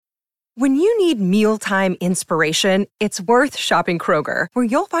When you need mealtime inspiration, it's worth shopping Kroger, where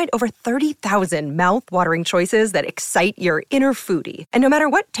you'll find over 30,000 mouth-watering choices that excite your inner foodie. And no matter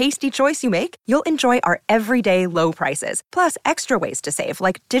what tasty choice you make, you'll enjoy our everyday low prices, plus extra ways to save,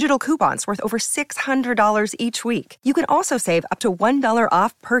 like digital coupons worth over $600 each week. You can also save up to $1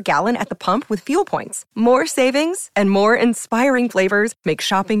 off per gallon at the pump with fuel points. More savings and more inspiring flavors make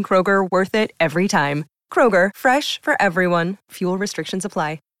shopping Kroger worth it every time. Kroger, fresh for everyone. Fuel restrictions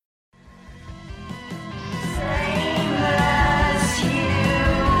apply.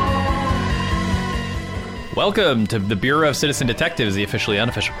 Welcome to the Bureau of Citizen Detectives, the officially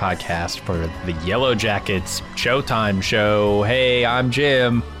unofficial podcast for the Yellow Jackets Showtime show. Hey, I'm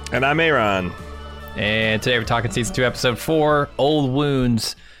Jim. And I'm Aaron. And today we're talking Season 2, Episode 4, Old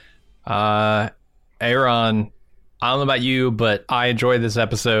Wounds. Aaron, I don't know about you, but I enjoyed this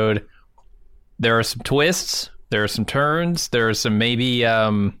episode. There are some twists, there are some turns, there are some maybe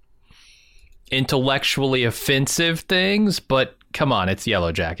intellectually offensive things, but come on, it's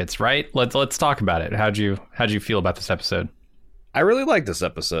Yellow Jackets, right? Let's talk about it. How'd you feel about this episode? I really like this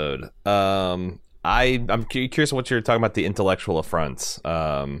episode. I'm curious what you're talking about, the intellectual affronts.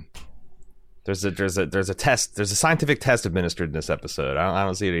 There's a test. There's a scientific test administered in this episode. I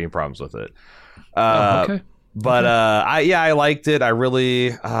don't see any problems with it. Okay. But I liked it. I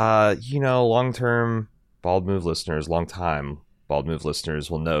really, long-time Bald Move listeners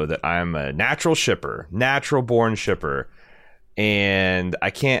will know that I'm a natural born shipper. And I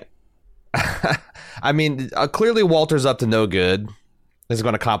can't. I mean, clearly Walter's up to no good. This is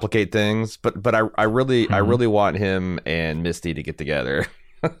going to complicate things, but I really want him and Misty to get together.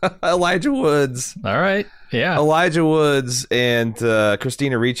 Elijah Woods, all right, yeah. Elijah Woods and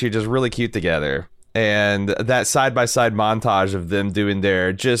Christina Ricci are just really cute together, and that side by side montage of them doing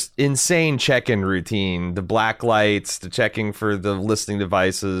their just insane check-in routine, the black lights, the checking for the listening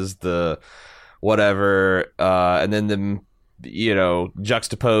devices, the whatever, and then them,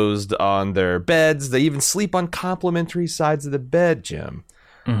 juxtaposed on their beds. They even sleep on complementary sides of the bed, Jim.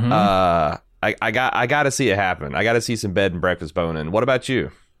 Mm-hmm. I got to see it happen. I got to see some bed and breakfast boning. What about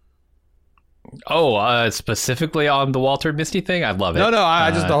you? Oh, specifically on the Walter and Misty thing? I love it. No,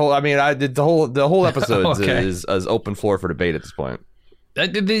 the whole episode okay. is open floor for debate at this point.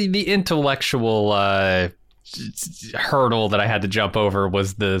 The intellectual hurdle that I had to jump over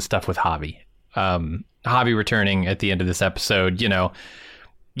was the stuff with Javi. Javi returning at the end of this episode. You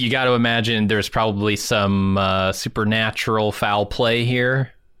got to imagine there's probably some supernatural foul play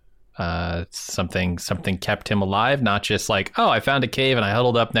here. Something kept him alive, not just like, oh, I found a cave and I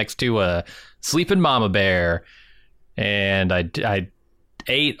huddled up next to a sleeping mama bear and I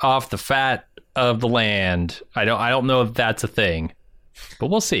ate off the fat of the land. I don't know if that's a thing, but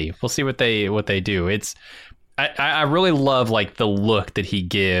we'll see. We'll see what they do. I really love like the look that he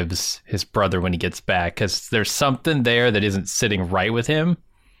gives his brother when he gets back, because there's something there that isn't sitting right with him,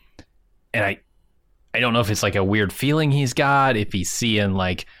 and I don't know if it's like a weird feeling he's got, if he's seeing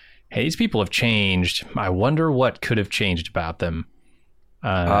like, hey, these people have changed. I wonder what could have changed about them.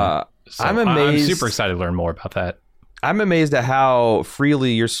 So I'm amazed. I'm super excited to learn more about that. I'm amazed at how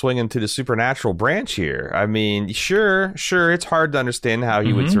freely you're swinging to the supernatural branch here. I mean, sure, it's hard to understand how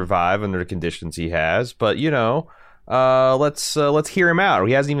he would survive under the conditions he has, but let's hear him out.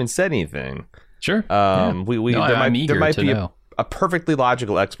 He hasn't even said anything. Sure. There might be a perfectly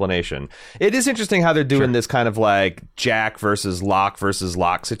logical explanation. It is interesting how they're doing this kind of like Jack versus Locke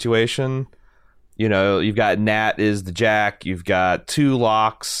situation. You've got Nat is the Jack. You've got two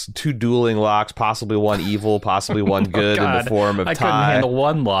dueling Locks, possibly one evil, possibly one good in the form of Ty. I couldn't handle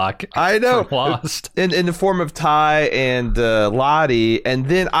one Locke. I know. Lost. In the form of Ty and Lottie. And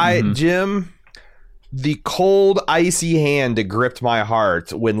then Jim, the cold, icy hand that gripped my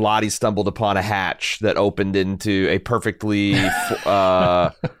heart when Lottie stumbled upon a hatch that opened into a perfectly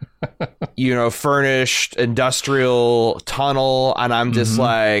furnished industrial tunnel, and I'm just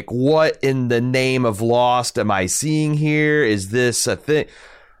like, what in the name of Lost am I seeing here? Is this a thing?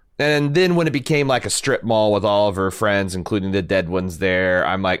 And then when it became like a strip mall with all of her friends, including the dead ones there,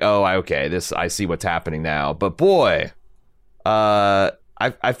 I'm like, oh, okay, I see what's happening now. But boy, I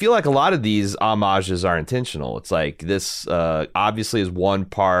feel like a lot of these homages are intentional. It's like this obviously is one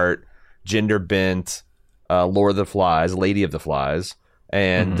part gender bent, Lord of the Flies, Lady of the Flies,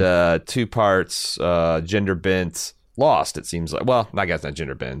 and 2 parts gender bent Lost, it seems like. Well, I guess not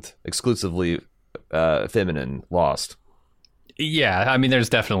gender bent, exclusively feminine Lost. Yeah, I mean, there's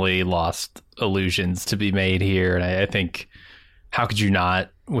definitely Lost allusions to be made here, and I think, how could you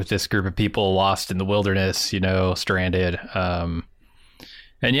not, with this group of people lost in the wilderness, stranded,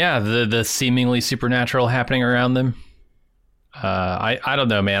 and yeah, the seemingly supernatural happening around them. I don't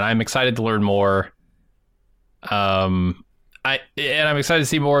know, man. I'm excited to learn more. I'm excited to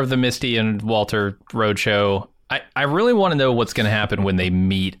see more of the Misty and Walter roadshow. I really want to know what's going to happen when they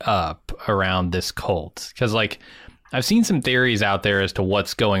meet up around this cult, because like I've seen some theories out there as to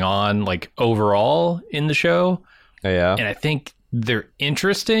what's going on like overall in the show. Yeah, and I think they're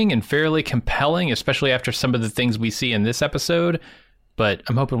interesting and fairly compelling, especially after some of the things we see in this episode. But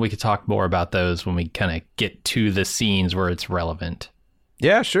I'm hoping we could talk more about those when we kind of get to the scenes where it's relevant.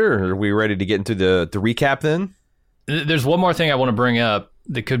 Yeah, sure. Are we ready to get into the recap then? There's one more thing I want to bring up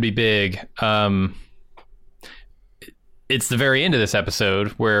that could be big. It's the very end of this episode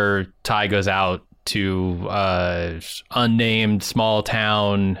where Ty goes out to unnamed small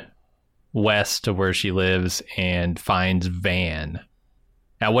town west of where she lives and finds Van.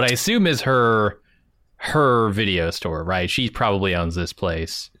 Now, what I assume is her video store, right? She probably owns this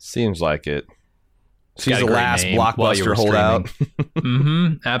place. Seems like it. She's the last Blockbuster holdout.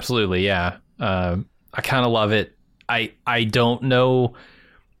 Mm-hmm. Absolutely, yeah. I kind of love it. I don't know.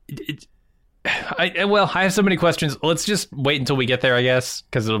 I have so many questions. Let's just wait until we get there, I guess,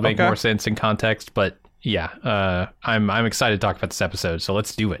 because it'll make more sense in context. But yeah, I'm excited to talk about this episode, so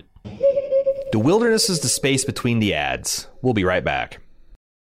let's do it. The wilderness is the space between the ads. We'll be right back.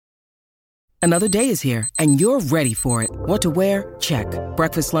 Another day is here, and you're ready for it. What to wear? Check.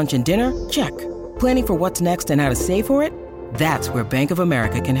 Breakfast, lunch, and dinner? Check. Planning for what's next and how to save for it? That's where Bank of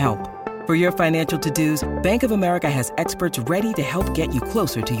America can help. For your financial to-dos, Bank of America has experts ready to help get you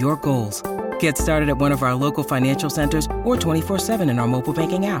closer to your goals. Get started at one of our local financial centers or 24/7 in our mobile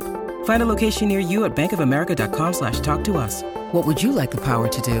banking app. Find a location near you at bankofamerica.com/talktous. What would you like the power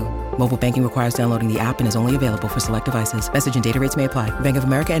to do? Mobile banking requires downloading the app and is only available for select devices. Message and data rates may apply. Bank of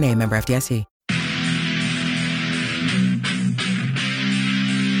America NA, member FDIC.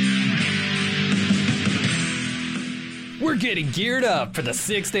 We're getting geared up for the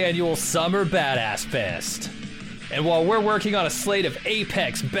 6th annual Summer Badass Fest. And while we're working on a slate of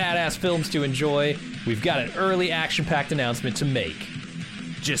apex badass films to enjoy, we've got an early action-packed announcement to make.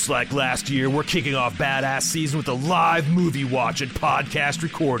 Just like last year, we're kicking off Badass Season with a live movie watch and podcast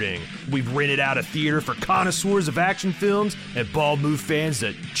recording. We've rented out a theater for connoisseurs of action films and Bald Move fans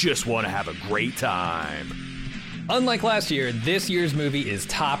that just want to have a great time. Unlike last year, this year's movie is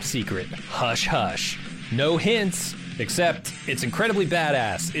top secret. Hush hush. No hints, except it's incredibly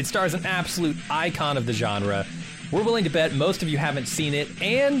badass. It stars an absolute icon of the genre. We're willing to bet most of you haven't seen it,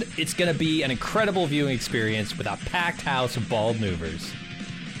 and it's going to be an incredible viewing experience with a packed house of bald movers.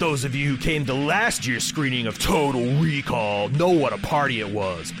 Those of you who came to last year's screening of Total Recall know what a party it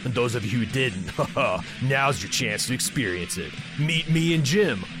was. And those of you who didn't, now's your chance to experience it. Meet me and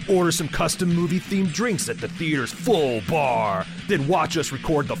Jim, order some custom movie-themed drinks at the theater's full bar, then watch us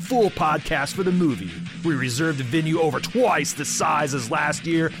record the full podcast for the movie. We reserved the venue over twice the size as last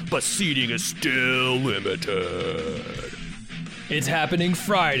year, but seating is still limited. It's happening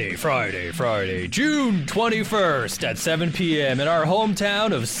Friday, June 21st at 7 p.m. in our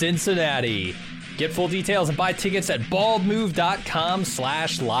hometown of Cincinnati. Get full details and buy tickets at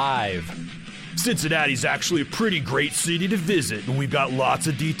baldmove.com/live. Cincinnati's actually a pretty great city to visit, and we've got lots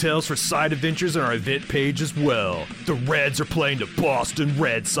of details for side adventures on our event page as well. The Reds are playing the Boston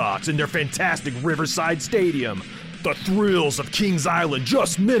Red Sox in their fantastic Riverside Stadium. The thrills of Kings Island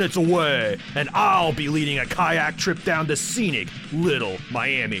just minutes away, and I'll be leading a kayak trip down the scenic Little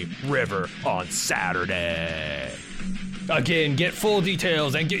Miami River on Saturday. Again, get full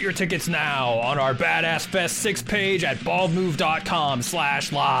details and get your tickets now on our Badass Fest 6 page at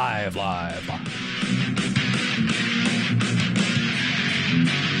baldmove.com/live.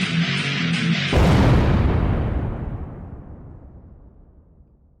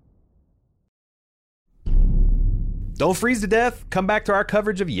 Don't freeze to death. Come back to our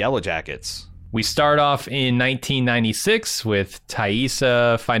coverage of Yellow Jackets. We start off in 1996 with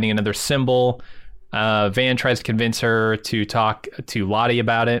Thaisa finding another symbol. Van tries to convince her to talk to Lottie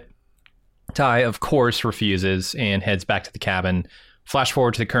about it. Ty, of course, refuses and heads back to the cabin. Flash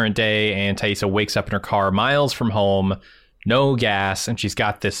forward to the current day, and Thaisa wakes up in her car miles from home, no gas, and she's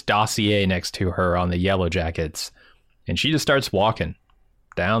got this dossier next to her on the Yellow Jackets. And she just starts walking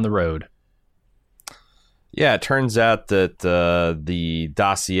down the road. Yeah, it turns out that the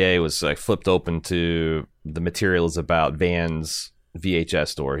dossier was like flipped open to the materials about Van's VHS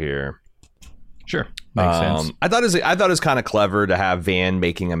store here. Sure, makes sense. I thought it was kind of clever to have Van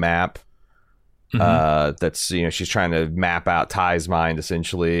making a map. Mm-hmm. That's she's trying to map out Ty's mind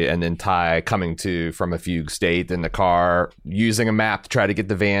essentially, and then Ty coming to from a fugue state in the car using a map to try to get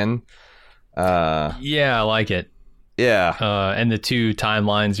the van. Yeah, I like it. Yeah, and the two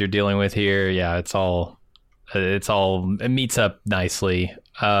timelines you're dealing with here. Yeah, it's all It meets up nicely.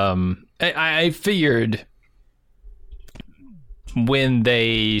 I figured when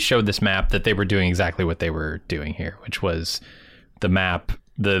they showed this map that they were doing exactly what they were doing here, which was the map.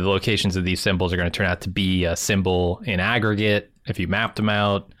 The locations of these symbols are going to turn out to be a symbol in aggregate if you mapped them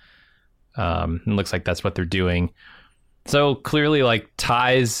out. It looks like that's what they're doing. So clearly, like,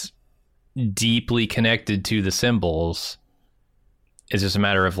 Ty's deeply connected to the symbols. It's just a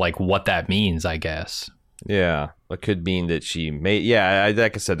matter of like what that means, I guess. Yeah, it could mean that she may. Yeah,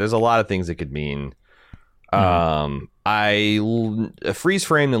 like I said, there's a lot of things it could mean. I freeze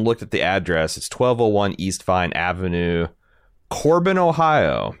framed and looked at the address. It's 1201 East Vine Avenue, Corbin,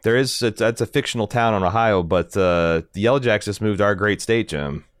 Ohio. That's a fictional town in Ohio, but the Yellowjacks just moved our great state,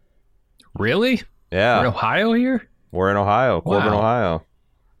 Jim. Really? Yeah. We're in Ohio here? We're in Ohio, Corbin, Ohio.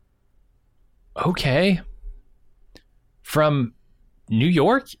 Okay. From New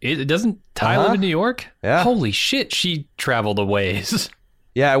York? It doesn't Ty live in New York? Yeah. Holy shit, she traveled a ways.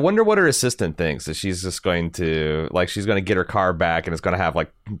 Yeah, I wonder what her assistant thinks. That she's just going to, like, she's going to get her car back and it's going to have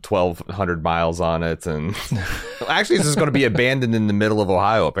like 1,200 miles on it, and actually it's just going to be abandoned in the middle of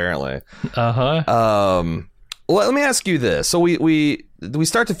Ohio, apparently. Well, let me ask you this. So we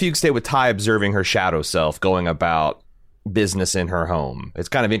start to fugue state with Ty observing her shadow self going about business in her home. It's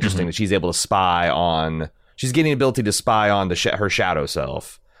kind of interesting that she's able to spy on. She's getting the ability to spy on her shadow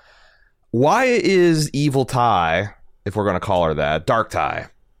self. Why is evil Ty, if we're going to call her that, Dark Ty?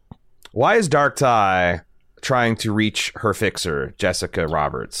 Why is Dark Ty trying to reach her fixer, Jessica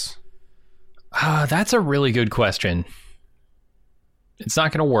Roberts? That's a really good question. It's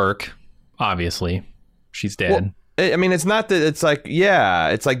not going to work, obviously. She's dead. Well, I mean, it's not that. It's like, yeah,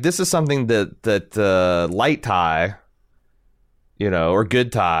 it's like this is something that Light Ty, or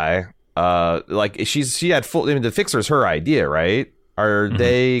Good Ty, like she had full. I mean, the fixer's her idea, right? Are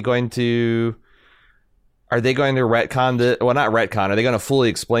they going to retcon the? Well, not retcon. Are they going to fully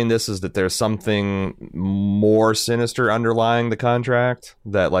explain this as that there's something more sinister underlying the contract?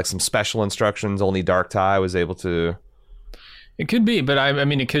 That like some special instructions only Dark Ty was able to. It could be, but I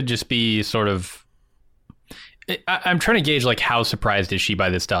mean, it could just be sort of. I'm trying to gauge like how surprised is she by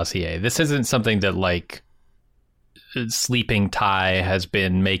this dossier. This isn't something that like sleeping Ty has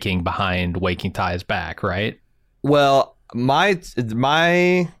been making behind waking Ty's back, right? Well, my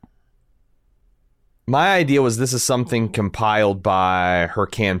idea was this is something compiled by her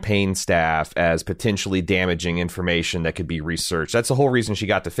campaign staff as potentially damaging information that could be researched. That's the whole reason she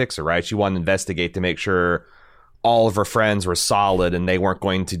got to fix her, right? She wanted to investigate to make sure all of her friends were solid and they weren't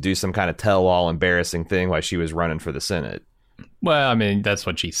going to do some kind of tell-all embarrassing thing while she was running for the Senate. Well, I mean, that's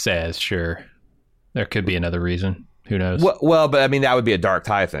what she says, sure. There could be another reason. Who knows? Well, but I mean, that would be a Dark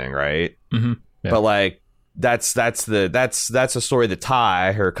Ty thing, right? Mm-hmm. Yeah. But like, that's a story that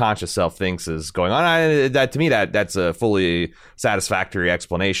Ty, her conscious self, thinks is going on. That to me, that's a fully satisfactory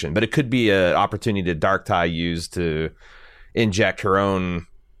explanation. But it could be an opportunity that Dark Ty used to inject her own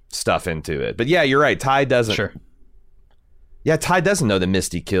stuff into it. But yeah, you're right. Ty doesn't. Sure. Yeah, Ty doesn't know that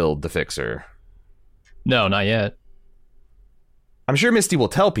Misty killed the fixer. No, not yet. I'm sure Misty will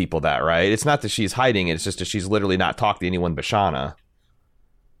tell people that, right? It's not that she's hiding it. It's just that she's literally not talking to anyone but Shauna.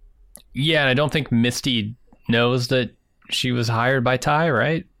 Yeah, and I don't think Misty knows that she was hired by Ty,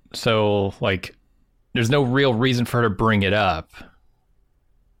 right? So, like, there's no real reason for her to bring it up.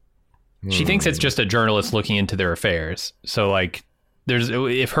 She thinks it's just a journalist looking into their affairs. So, like,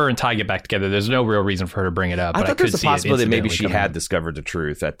 if her and Ty get back together, there's no real reason for her to bring it up. I thought there's a possibility that maybe she had up. discovered the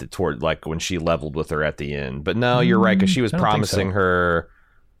truth toward like when she leveled with her at the end. But no, you're right, because she was promising her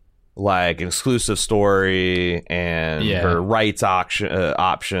like an exclusive story and her rights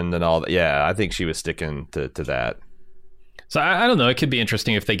option and all that. Yeah, I think she was sticking to that. So I don't know. It could be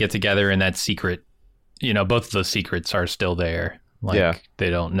interesting if they get together and that secret, both of those secrets are still there. Like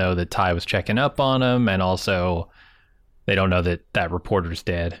they don't know that Ty was checking up on him, and also they don't know that reporter's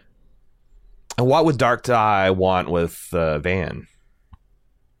dead. And what would Dark Ty want with Van?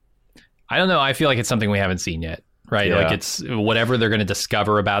 I don't know. I feel like it's something we haven't seen yet, right? Yeah. Like it's whatever they're going to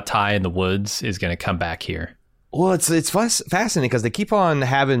discover about Ty in the woods is going to come back here. Well, it's fascinating because they keep on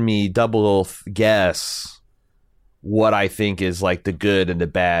having me double guess what I think is like the good and the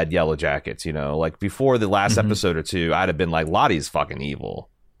bad Yellow Jackets. Like before the last episode or two, I'd have been like, Lottie's fucking evil.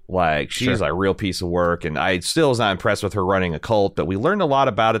 Like, she's like a real piece of work, and I still was not impressed with her running a cult, but we learned a lot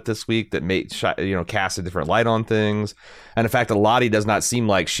about it this week that cast a different light on things. And in fact, that Lottie does not seem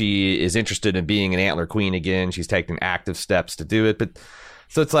like she is interested in being an Antler Queen again. She's taking active steps to do it. But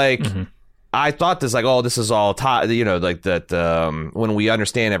so it's like, I thought this, like, oh, this is all, like that when we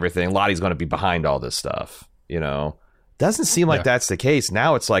understand everything, Lottie's going to be behind all this stuff, Doesn't seem like that's the case.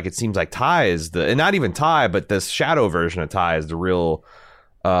 Now it's like, it seems like Tai is and not even Tai, but this shadow version of Tai is the real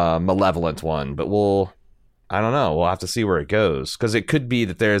malevolent one. But I don't know. We'll have to see where it goes, because it could be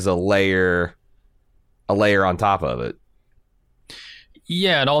that there's a layer on top of it.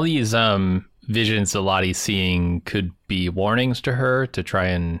 Yeah, and all these visions that Lottie's seeing could be warnings to her to try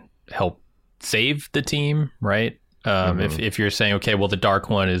and help save the team, right? If you're saying, okay, well, the Dark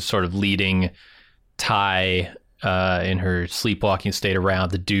One is sort of leading Tai in her sleepwalking state around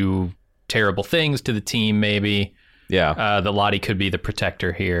to do terrible things to the team, maybe. Yeah. That Lottie could be the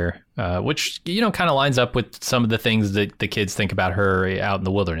protector here, which, kind of lines up with some of the things that the kids think about her out in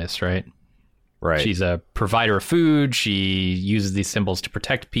the wilderness, right? Right. She's a provider of food. She uses these symbols to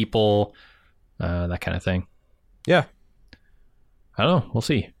protect people, that kind of thing. Yeah. I don't know. We'll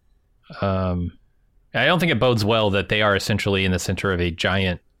see. I don't think it bodes well that they are essentially in the center of a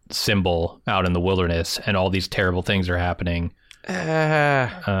giant symbol out in the wilderness and all these terrible things are happening.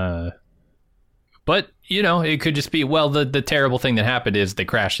 But, it could just be, well, the terrible thing that happened is they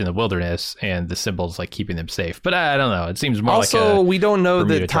crashed in the wilderness and the symbol's like keeping them safe. But I don't know. It seems more also, like we don't know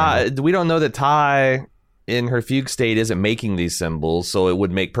Bermuda that Tai in her fugue state isn't making these symbols, so it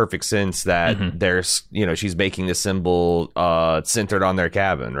would make perfect sense that there's, she's making the symbol centered on their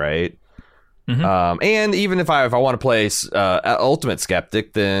cabin, right? And even if I want to play ultimate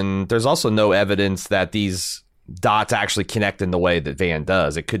skeptic, then there's also no evidence that these dots actually connect in the way that Van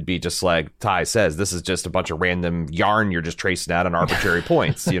does. It could be just like Tai says, this is just a bunch of random yarn you're just tracing out on arbitrary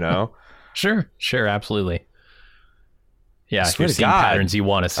points, Sure, absolutely. Yeah, if you're seeing patterns you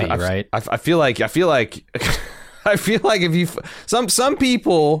want to see, right? I feel like if you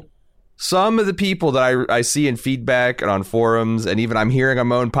some of the people that I see in feedback and on forums, and even I'm hearing on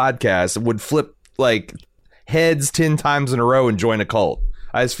my own podcast, would flip like heads 10 times in a row and join a cult.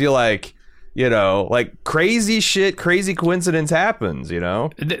 I just feel like, like crazy shit, crazy coincidence happens,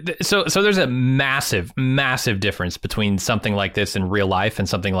 So there's a massive difference between something like this in real life and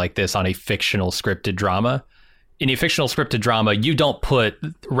something like this on a fictional scripted drama. In a fictional scripted drama, you don't put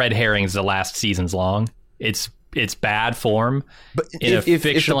red herrings the last seasons long. It's bad form. But in a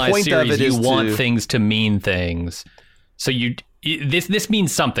fictionalized series, you want things to mean things. So this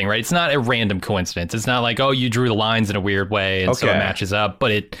means something, right? It's not a random coincidence. It's not like, oh, you drew the lines in a weird way and so it matches up,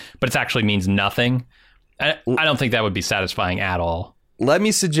 but it actually means nothing. I don't think that would be satisfying at all. Let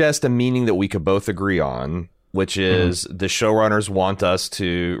me suggest a meaning that we could both agree on, which is the showrunners want us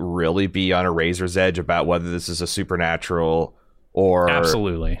to really be on a razor's edge about whether this is a supernatural or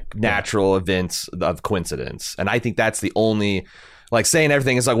absolutely natural events of coincidence. And I think that's the only, like, saying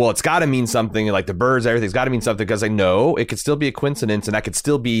everything is like, well, it's got to mean something, like the birds, everything's got to mean something, because I know it could still be a coincidence and that could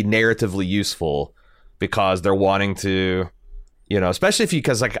still be narratively useful because they're wanting to, especially if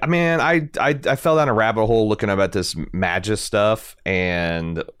because like, man, I fell down a rabbit hole looking about this Magus stuff,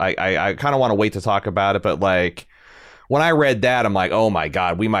 and I kind of want to wait to talk about it, but like, when I read that, I'm like, oh my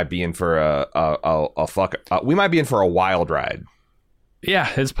God, we might be in for we might be in for a wild ride.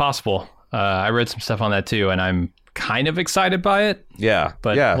 Yeah, it's possible. I read some stuff on that too, and I'm kind of excited by it. Yeah.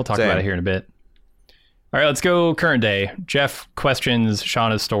 But we'll talk about it here in a bit. All right, let's go current day. Jeff questions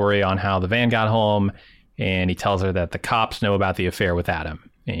Shauna's story on how the van got home, and he tells her that the cops know about the affair with Adam,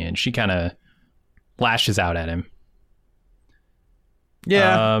 and she kind of lashes out at him.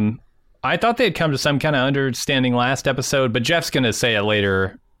 Yeah. I thought they'd come to some kind of understanding last episode, but Jeff's going to say it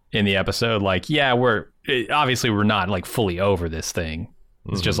later in the episode. Like, yeah, we're not like fully over this thing.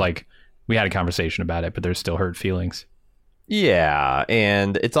 It's just like we had a conversation about it, but there's still hurt feelings. Yeah.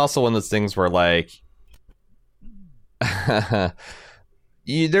 And it's also one of those things where like,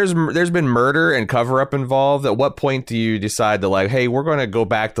 there's been murder and cover up involved. At what point do you decide to like, hey, we're going to go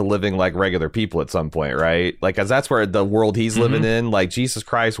back to living like regular people at some point, right? Like, cause that's where the world he's living in. Like, Jesus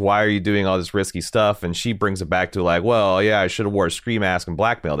Christ, why are you doing all this risky stuff? And she brings it back to like, well, yeah, I should have wore a ski mask and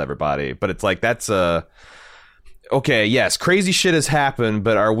blackmailed everybody. But it's like, that's okay, yes, crazy shit has happened,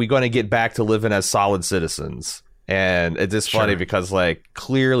 but are we going to get back to living as solid citizens? And it's just funny because like,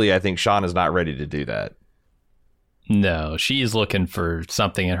 clearly I think Sean is not ready to do that. No, she is looking for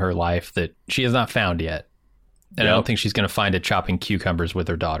something in her life that she has not found yet. And I don't think she's going to find it chopping cucumbers with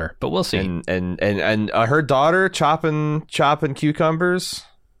her daughter, but we'll see. And her daughter chopping cucumbers.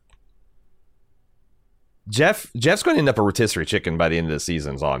 Jeff's going to end up a rotisserie chicken by the end of the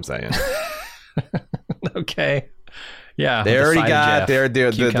season, is all I'm saying. Okay. Yeah. They already got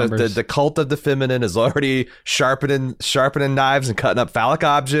the cult of the feminine is already sharpening knives and cutting up phallic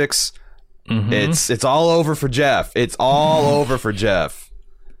objects. It's all over for Jeff. It's all over for Jeff.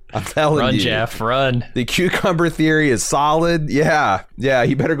 I'm telling you. Run, Jeff, run. The cucumber theory is solid. Yeah.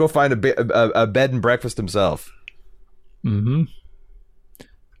 He better go find a bed and breakfast himself. Mm-hmm.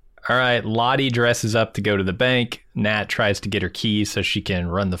 All right, Lottie dresses up to go to the bank. Nat tries to get her keys so she can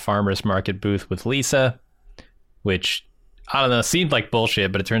run the farmer's market booth with Lisa, which, I don't know, seemed like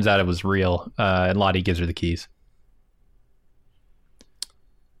bullshit, but it turns out it was real. And Lottie gives her the keys.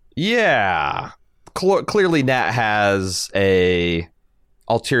 Yeah. Clearly, Nat has a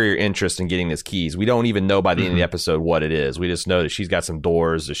ulterior interest in getting his keys. We don't even know by the end of the episode what it is. We just know that she's got some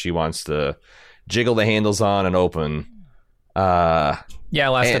doors that she wants to jiggle the handles on and open. Last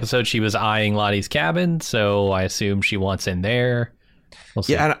episode she was eyeing Lottie's cabin, so I assume she wants in there. We'll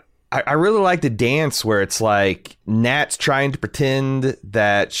see. Yeah, and I really like the dance where it's like Nat's trying to pretend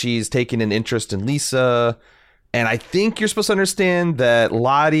that she's taking an interest in Lisa, and I think you're supposed to understand that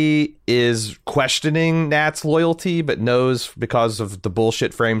Lottie is questioning Nat's loyalty, but knows because of the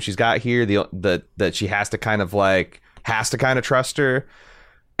bullshit frame she's got here, that she has to kind of trust her,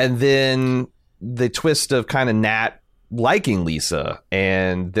 and then the twist of kind of Nat liking Lisa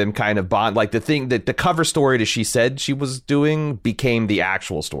and them kind of bond, like the thing that the cover story that she said she was doing became the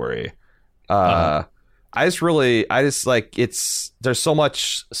actual story. I just like, there's so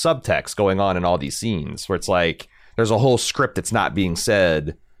much subtext going on in all these scenes where it's like there's a whole script that's not being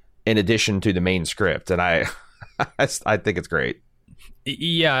said in addition to the main script, and I think it's great.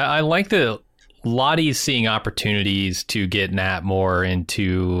 Yeah, I like that Lottie's seeing opportunities to get Nat more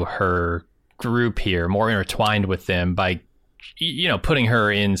into her group here, more intertwined with them by, putting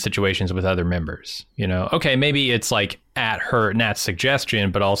her in situations with other members. Okay, maybe it's like at Nat's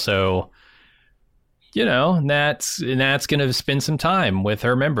suggestion, but also, Nat's going to spend some time with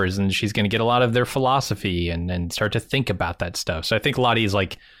her members, and she's going to get a lot of their philosophy and start to think about that stuff. So I think Lottie's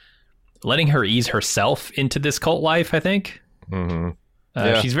like letting her ease herself into this cult life, I think.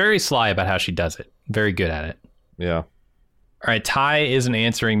 Mm-hmm. She's very sly about how she does it. Very good at it. Yeah. All right, Ty isn't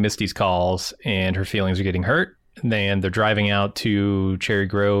answering Misty's calls, and her feelings are getting hurt. Then they're driving out to Cherry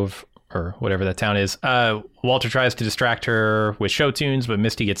Grove, or whatever that town is. Walter tries to distract her with show tunes, but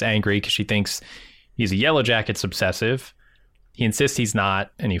Misty gets angry because she thinks he's a Yellow Jackets obsessive. He insists he's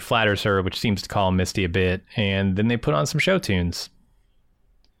not, and he flatters her, which seems to calm Misty a bit. And then they put on some show tunes.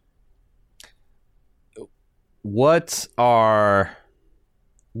 What are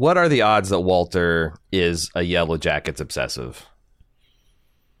the odds that Walter is a Yellow Jackets obsessive?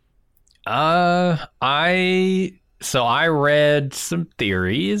 I read some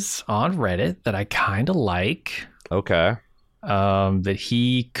theories on Reddit that I kind of like. Okay. That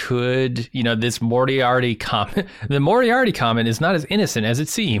he could, this Moriarty comment. The Moriarty comment is not as innocent as it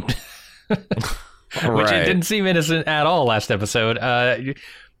seemed. Which it didn't seem innocent at all last episode.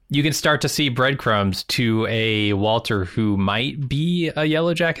 You can start to see breadcrumbs to a Walter who might be a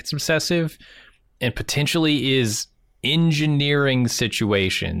Yellow Jackets obsessive and potentially is engineering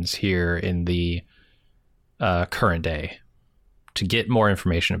situations here in the current day to get more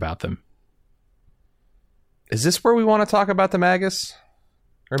information about them. Is this where we want to talk about the Magus?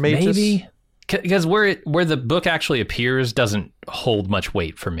 Or maybe? Because where the book actually appears doesn't hold much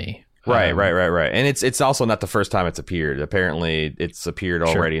weight for me. Right. And it's also not the first time it's appeared. Apparently, it's appeared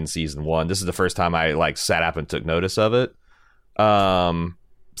already in season 1. This is the first time I sat up and took notice of it.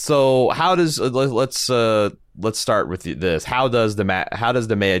 So how does let's start with this. How does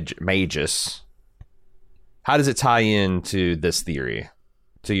the Magus? How does it tie into this theory,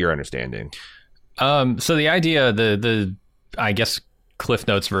 to your understanding? So the idea, the I guess Cliff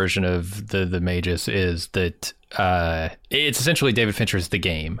Notes version of the Magus is that it's essentially David Fincher's The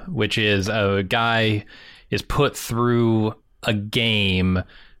Game, which is a guy is put through a game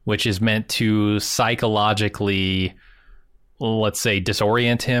which is meant to psychologically, let's say,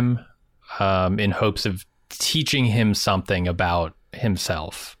 disorient him in hopes of teaching him something about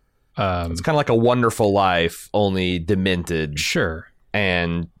himself. It's kind of like A Wonderful Life, only demented. Sure.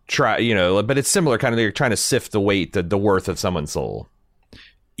 And but it's similar, kind of, they're trying to sift the worth of someone's soul.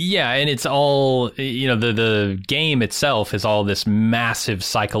 Yeah, and it's all, the game itself is all this massive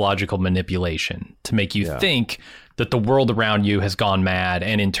psychological manipulation to make you think that the world around you has gone mad,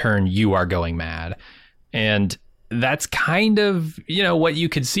 and in turn you are going mad. And that's kind of, what you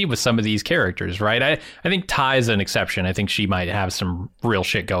could see with some of these characters, right? I think Ty's an exception. I think she might have some real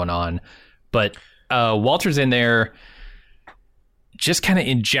shit going on. But Walter's in there just kind of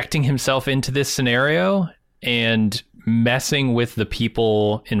injecting himself into this scenario and messing with the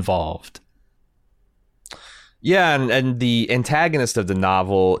people involved. Yeah, and the antagonist of the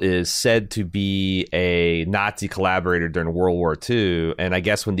novel is said to be a Nazi collaborator during World War II. And I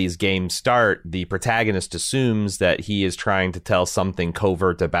guess when these games start, the protagonist assumes that he is trying to tell something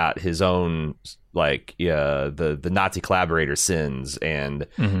covert about his own, the Nazi collaborator sins and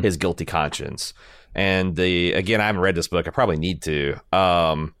his guilty conscience. And again, I haven't read this book. I probably need to.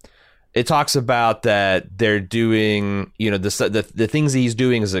 It talks about that they're doing, the things he's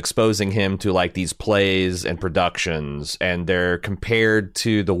doing is exposing him to like these plays and productions, and they're compared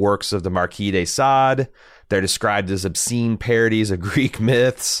to the works of the Marquis de Sade. They're described as obscene parodies of Greek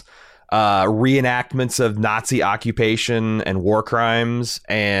myths, reenactments of Nazi occupation and war crimes.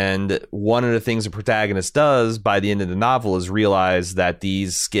 And one of the things the protagonist does by the end of the novel is realize that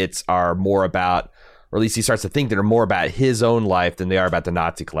these skits are more about, or at least he starts to think that are more about his own life than they are about the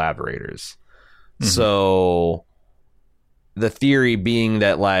Nazi collaborators. Mm-hmm. So the theory being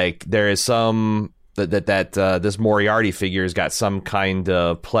that like there is some that this Moriarty figure has got some kind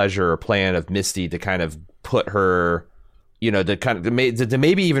of pleasure or plan of Misty to kind of put her, to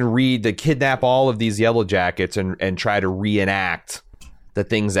maybe even to kidnap all of these Yellow Jackets and try to reenact the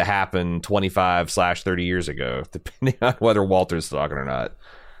things that happened 25/30 years ago, depending on whether Walter's talking or not.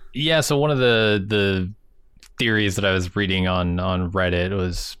 Yeah, so one of the theories that I was reading on Reddit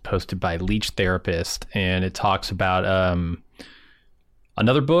was posted by Leech Therapist, and it talks about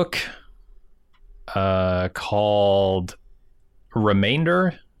another book called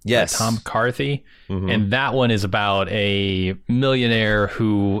Remainder. Yes, Tom McCarthy. Mm-hmm. And that one is about a millionaire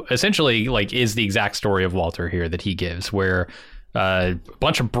who essentially like is the exact story of Walter here that he gives, where a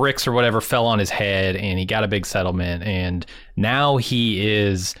bunch of bricks or whatever fell on his head and he got a big settlement, and now he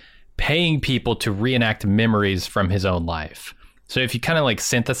is paying people to reenact memories from his own life. So if you kind of like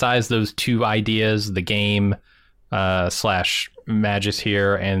synthesize those two ideas, the game / Magus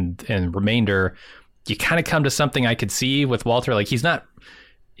here and Remainder, you kind of come to something I could see with Walter. Like he's not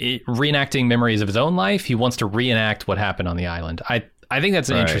reenacting memories of his own life. He wants to reenact what happened on the island. I think that's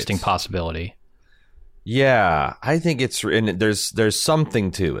an interesting possibility. Yeah, I think there's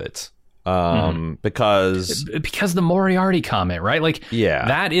something to it. Because the Moriarty comment, right? Like, yeah,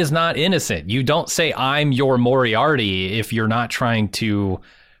 that is not innocent. You don't say I'm your Moriarty if you're not trying to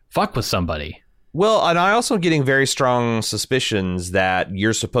fuck with somebody. Well, and I also getting very strong suspicions that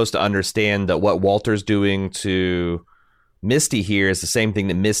you're supposed to understand that what Walter's doing to Misty here is the same thing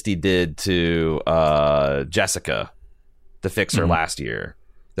that Misty did to Jessica, the Fixer, last year.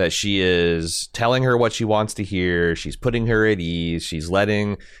 That she is telling her what she wants to hear. She's putting her at ease. She's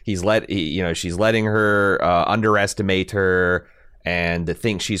letting her underestimate her and to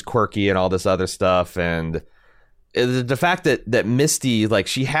think she's quirky and all this other stuff. And the fact that Misty, like,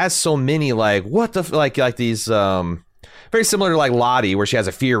 she has so many like what the like these very similar to like Lottie, where she has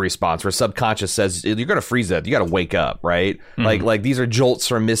a fear response where subconscious says you're gonna freeze that, you gotta wake up, right? Like these are jolts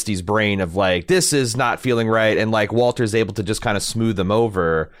from Misty's brain of like, this is not feeling right, and like Walter's able to just kind of smooth them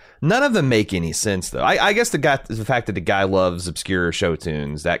over. None of them make any sense though. I guess the fact that the guy loves obscure show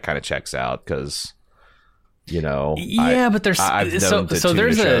tunes, that kind of checks out, because but there's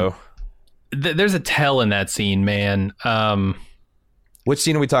there's a tell in that scene, man. Which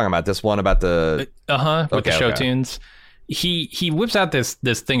scene are we talking about? This one about the with the show tunes. He whips out this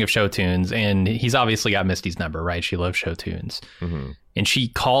thing of show tunes, and he's obviously got Misty's number, right? She loves show tunes. Mm-hmm. And she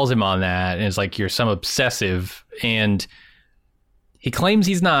calls him on that and is like, you're some obsessive. And he claims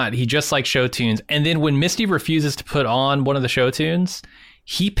he's not. He just likes show tunes. And then when Misty refuses to put on one of the show tunes,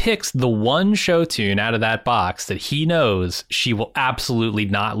 he picks the one show tune out of that box that he knows she will absolutely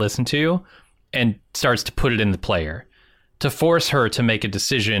not listen to and starts to put it in the player to force her to make a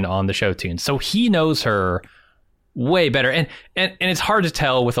decision on the show tune. So he knows her way better, and it's hard to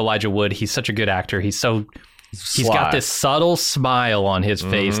tell with Elijah Wood. He's such a good actor. He's got this subtle smile on his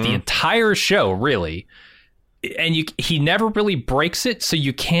face the entire show, really, and he never really breaks it, so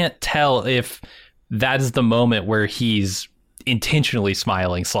you can't tell if that is the moment where he's intentionally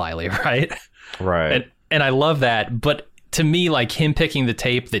smiling slyly, right? And I love that. But to me, like, him picking the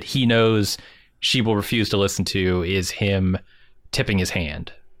tape that he knows she will refuse to listen to is him tipping his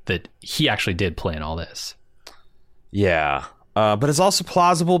hand that he actually did plan all this. Yeah, but it's also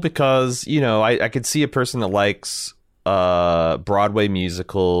plausible because, I could see a person that likes Broadway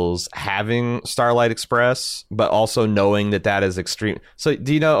musicals having Starlight Express, but also knowing that is extreme. So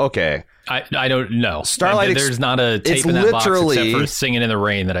do you know? Okay. I don't know. There's not a tape in that box except for Singing in the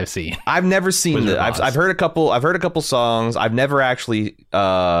Rain that I've seen. I've never seen it. I've heard a couple songs. I've never actually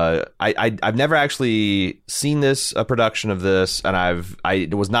I've never actually seen this production of this, and I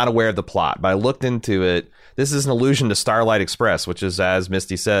was not aware of the plot, but I looked into it. This is an allusion to Starlight Express, which is, as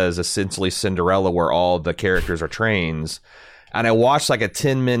Misty says, essentially Cinderella, where all the characters are trains. And I watched like a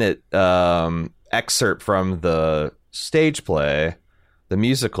 10-minute excerpt from the stage play, the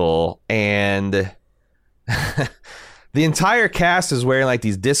musical, and the entire cast is wearing like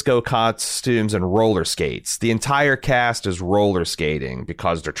these disco costumes and roller skates. The entire cast is roller skating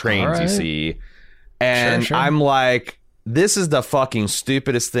because they're trains, you see. And Sure. I'm like, this is the fucking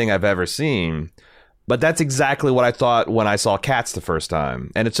stupidest thing I've ever seen. But that's exactly what I thought when I saw Cats the first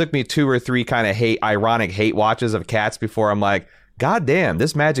time. And it took me 2 or 3 kind of ironic hate watches of Cats before I'm like, God damn,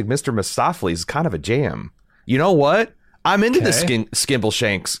 this Magic Mr. Mistopheles is kind of a jam. You know what? I'm into this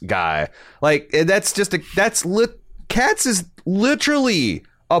Skimbleshanks guy. Like, Cats is literally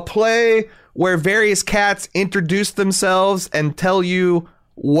a play where various cats introduce themselves and tell you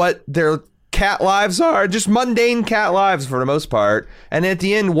what their cat lives are, just mundane cat lives for the most part. And at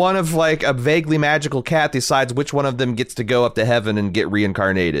the end, one of like a vaguely magical cat decides which one of them gets to go up to heaven and get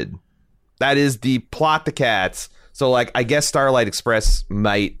reincarnated. That is the plot to Cats. So like, I guess Starlight Express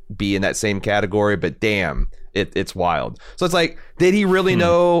might be in that same category, but damn, it's wild. So it's like, did he really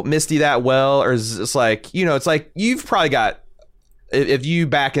know Misty that well? Or is it's like, you know, it's like you've probably got, if you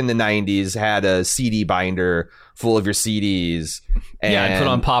back in the 90s had a CD binder full of your CDs, and I'd put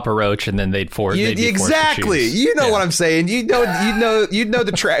on Papa Roach, and then they'd be forced to choose. You know what I'm saying. You'd know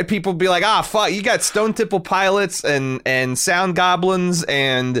the people be like, fuck, you got Stone Temple Pilots and Sound Goblins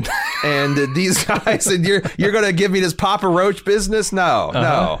and these guys, and you're gonna give me this Papa Roach business? No,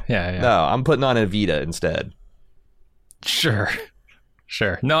 no, no. I'm putting on Evita instead. Sure.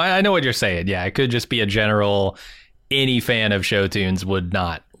 No, I know what you're saying. Yeah, it could just be a general. Any fan of show tunes would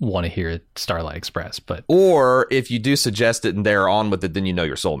not want to hear Starlight Express, but or if you do suggest it and they're on with it, then you know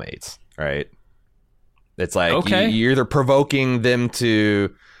your soulmates, right? It's like you're either provoking them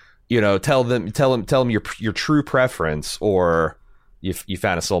to, you know, tell them your true preference, or you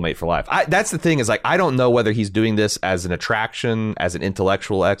found a soulmate for life. That's the thing, is like, I don't know whether he's doing this as an attraction, as an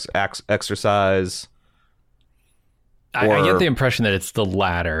intellectual exercise. I get the impression that it's the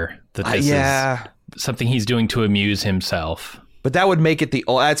latter. That this is something he's doing to amuse himself. But that would make it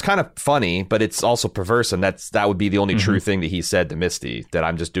it's kind of funny, but it's also perverse, and that would be the only true thing that he said to Misty, that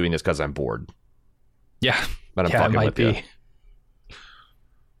I'm just doing this because I'm bored. Yeah. But I'm fucking with you.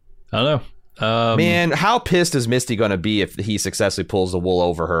 I don't know. Man, how pissed is Misty going to be if he successfully pulls the wool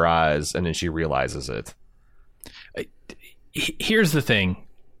over her eyes and then she realizes it? Here's the thing.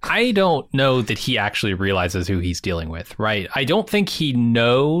 I don't know that he actually realizes who he's dealing with, right? I don't think he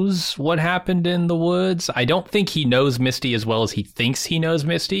knows what happened in the woods. I don't think he knows Misty as well as he thinks he knows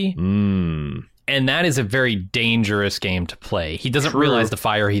Misty. And that is a very dangerous game to play. He doesn't realize the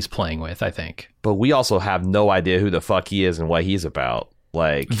fire he's playing with, I think. But we also have no idea who the fuck he is and what he's about.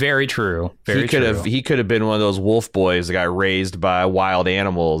 Like, very true. He could have been one of those wolf boys that got raised by wild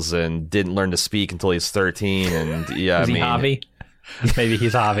animals and didn't learn to speak until he's 13. And yeah, is he Javi? Maybe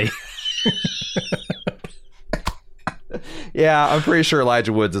he's Javi. Yeah, I'm pretty sure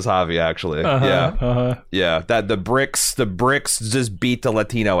Elijah Woods is Javi, actually. Yeah. That the bricks just beat the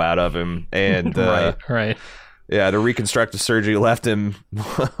Latino out of him, and right. Yeah, the reconstructive surgery left him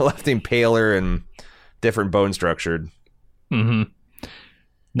paler and different bone structured. Mm-hmm.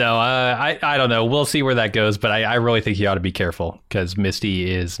 No, I don't know. We'll see where that goes, but I really think he ought to be careful, because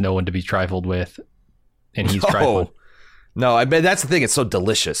Misty is no one to be trifled with, and he's trifled. No, I mean, that's the thing. It's so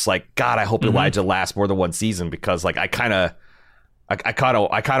delicious. Like, God, I hope Elijah lasts more than one season, because like I kind of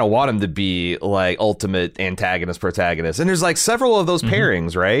want him to be like ultimate antagonist protagonist. And there's like several of those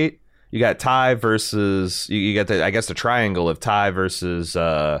pairings, right? You got Ty versus you got the triangle of Ty versus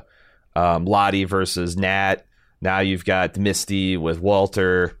Lottie versus Nat. Now you've got Misty with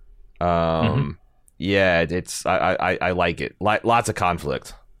Walter. Yeah, it's I like it. Lots of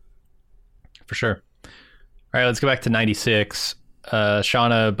conflict for sure. All right, let's go back to 96.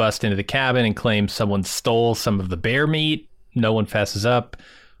 Shauna busts into the cabin and claims someone stole some of the bear meat. No one fesses up.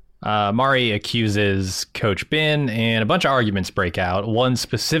 Mari accuses Coach Ben, and a bunch of arguments break out. One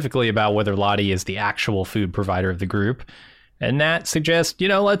specifically about whether Lottie is the actual food provider of the group. And Nat suggests,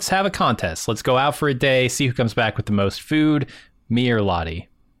 let's have a contest. Let's go out for a day, see who comes back with the most food, me or Lottie.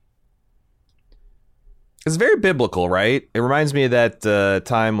 It's very biblical, right? It reminds me of that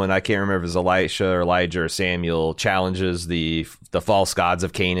time when, I can't remember if it was Elisha or Elijah or Samuel, challenges the false gods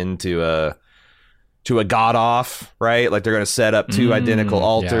of Canaan to a god off, right? Like, they're going to set up two identical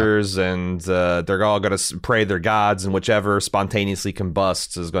altars, and they're all going to pray their gods, and whichever spontaneously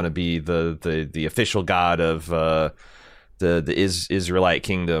combusts is going to be the official god of the Israelite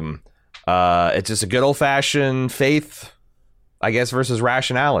kingdom. It's just a good old fashioned faith, I guess, versus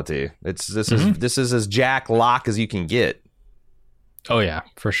rationality. This is as Jack Locke as you can get. Oh yeah,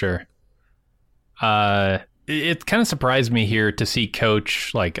 for sure. It kind of surprised me here to see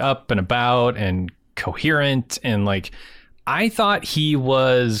Coach like up and about and coherent, and like I thought he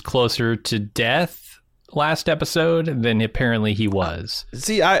was closer to death last episode, then apparently he was.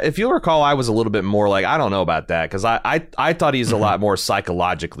 See, if you'll recall, I was a little bit more like, I don't know about that, because I thought he's a lot more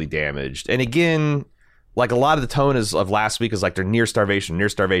psychologically damaged. And again, like a lot of the tone of last week is like they're near starvation.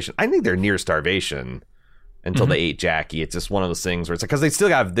 I think they're near starvation until they ate Jackie. It's just one of those things where it's like, because they still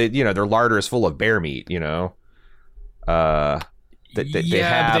have, their larder is full of bear meat, they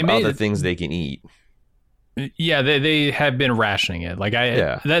have other things they can eat. Yeah, they have been rationing it. Like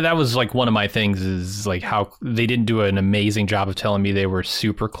that was like one of my things is like how they didn't do an amazing job of telling me they were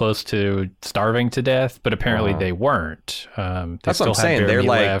super close to starving to death, but apparently they weren't. That's what I'm saying. They're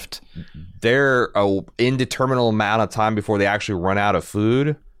like left. They're a indeterminate amount of time before they actually run out of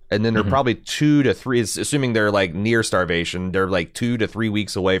food, and then they're probably 2 to 3. Assuming they're like near starvation, they're like 2 to 3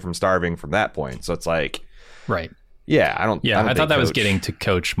 weeks away from starving from that point. So it's like, right. Yeah, I thought that was getting to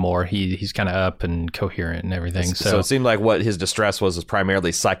Coach more. He's kind of up and coherent and everything. So it seemed like what his distress was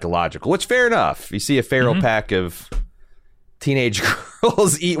primarily psychological, which fair enough. You see a feral pack of teenage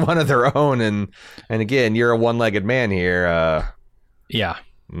girls eat one of their own, and again, you're a one-legged man here. Yeah.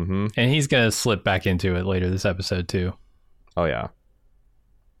 Mm-hmm. And he's going to slip back into it later this episode, too. Oh, yeah.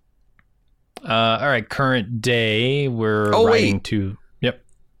 All right, current day, we're writing to... Yep.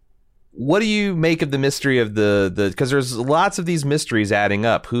 What do you make of the mystery of the because there's lots of these mysteries adding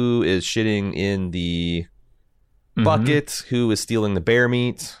up. Who is shitting in the bucket? Who is stealing the bear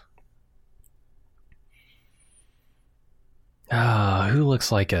meat? Who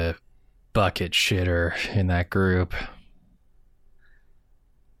looks like a bucket shitter in that group?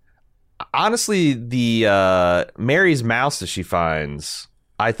 Honestly, the Mary's mouse that she finds,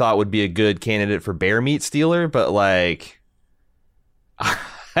 I thought would be a good candidate for bear meat stealer, but like...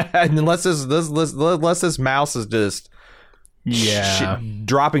 unless this mouse is just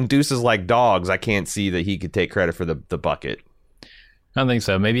dropping deuces like dogs, I can't see that he could take credit for the bucket. I don't think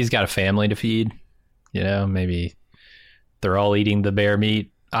so. Maybe he's got a family to feed. Maybe they're all eating the bear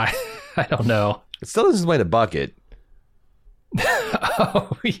meat. I don't know. It still doesn't explain the bucket.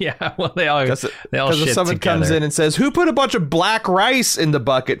 Oh yeah, well they all shit if someone together. Comes in and says, "Who put a bunch of black rice in the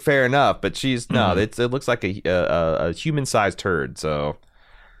bucket?" Fair enough, but she's it looks like a human-sized turd. So.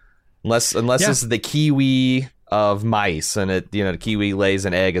 Unless this is the kiwi of mice, and the kiwi lays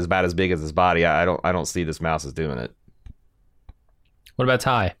an egg as about as big as his body, I don't see this mouse is doing it. What about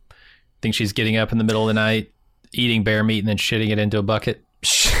Ty? Think she's getting up in the middle of the night, eating bear meat, and then shitting it into a bucket?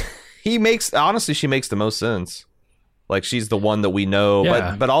 She makes the most sense. Like she's the one that we know,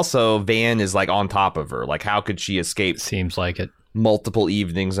 but also Van is like on top of her. Like how could she escape? Seems like it. Multiple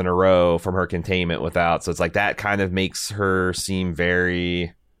evenings in a row from her containment without. So it's like that kind of makes her seem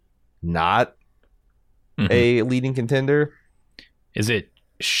very. Not a leading contender. Is it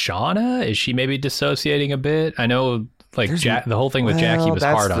Shauna? Is she maybe dissociating a bit? I know, like the whole thing with Jackie was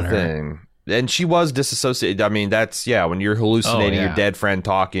hard on her. Thing. And she was disassociated. I mean, that's when you're hallucinating your dead friend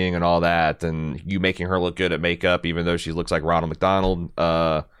talking and all that, and you making her look good at makeup, even though she looks like Ronald McDonald.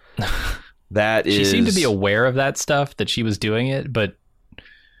 That is. She seemed to be aware of that stuff that she was doing it, but.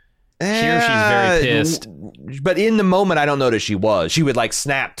 Here she's very pissed. But in the moment, I don't know that she was. She would like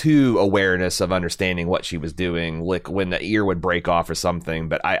snap to awareness of understanding what she was doing, like when the ear would break off or something.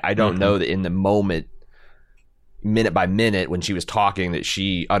 But I don't know that in the moment, minute by minute, when she was talking, that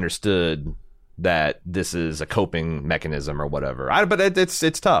she understood that this is a coping mechanism or whatever. But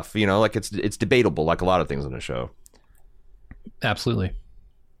it's tough, like it's debatable, like a lot of things on the show. Absolutely.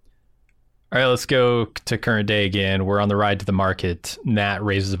 All right, let's go to current day again. We're on the ride to the market. Nat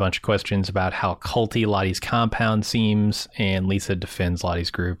raises a bunch of questions about how culty Lottie's compound seems, and Lisa defends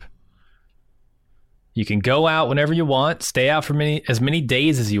Lottie's group. You can go out whenever you want, stay out for as many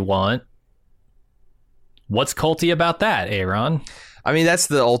days as you want. What's culty about that, Aaron? I mean, that's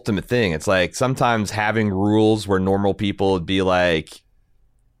the ultimate thing. It's like sometimes having rules where normal people would be like,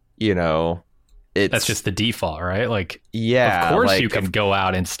 that's just the default, right? Like, yeah, of course you can go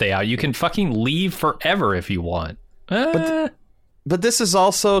out and stay out. You can fucking leave forever if you want. But this is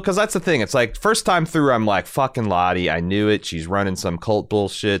also, because that's the thing. It's like, first time through, I'm like, fucking Lottie. I knew it. She's running some cult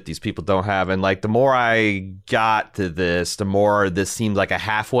bullshit. These people don't have. And like, the more I got to this, the more this seemed like a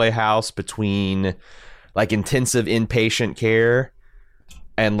halfway house between like intensive inpatient care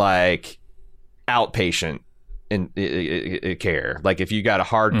and like outpatient in care. Like if you got a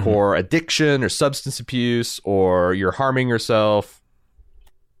hardcore addiction or substance abuse, or you're harming yourself,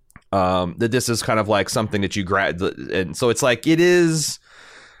 that this is kind of like something that you and so it's like it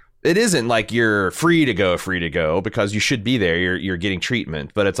isn't like you're free to go because you should be there. You're getting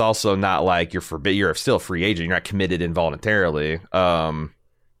treatment, but it's also not like you're still a free agent. You're not committed involuntarily.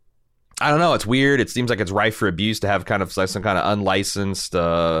 I don't know. It's weird. It seems like it's rife for abuse to have kind of like some kind of unlicensed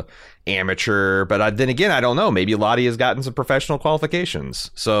amateur. But then again, I don't know. Maybe Lottie has gotten some professional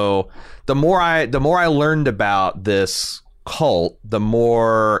qualifications. So the more I learned about this cult, the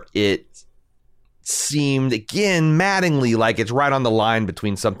more it seemed, again, maddeningly like it's right on the line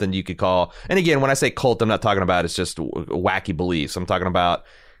between something you could call. And again, when I say cult, I'm not talking about it's just wacky beliefs. I'm talking about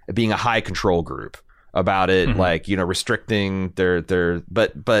it being a high control group. About it, like, you know, restricting their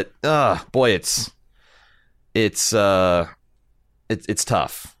but boy, it's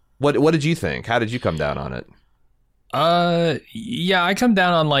tough. What did you think? How did you come down on it? Yeah, I come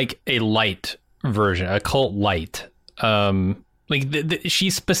down on like a light version, a cult light. Like she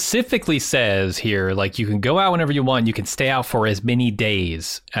specifically says here, like, you can go out whenever you want, you can stay out for as many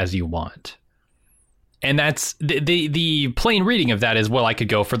days as you want. And that's the plain reading of that is, well, I could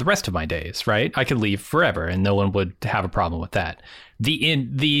go for the rest of my days, right? I could leave forever and no one would have a problem with that.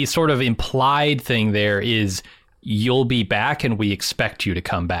 The sort of implied thing there is you'll be back and we expect you to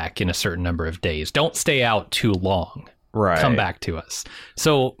come back in a certain number of days. Don't stay out too long. Right. Come back to us.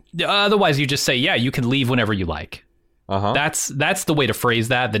 So otherwise you just say, yeah, you can leave whenever you like. Uh-huh. That's the way to phrase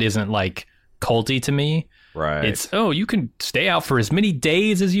that. That isn't like culty to me. Right. It's, you can stay out for as many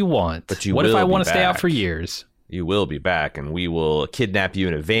days as you want. But you what will if I be want to stay out back. for years? You will be back, and we will kidnap you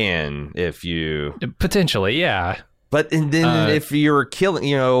in a van if you... Potentially, yeah. But and then if you're killing,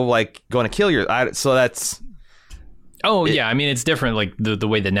 you know, like going to kill so that's... Yeah, I mean, it's different, like the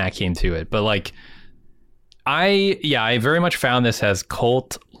way that Nat came to it. But like, I very much found this as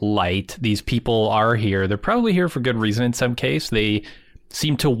cult light. These people are here. They're probably here for good reason in some case. They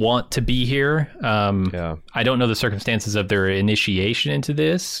seem to want to be here. I don't know the circumstances of their initiation into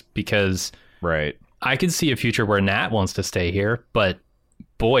this, because right. I could see a future where Nat wants to stay here, but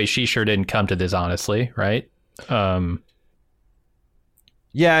boy, she sure didn't come to this honestly, right? Yeah,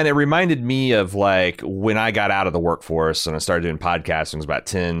 and it reminded me of like when I got out of the workforce and I started doing podcasting. It was about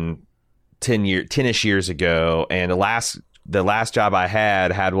 10-ish years ago, and the last job I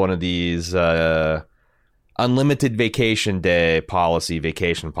had one of these unlimited vacation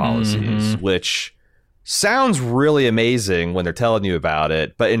policies, which sounds really amazing when they're telling you about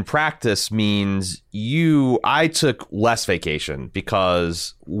it, but in practice means I took less vacation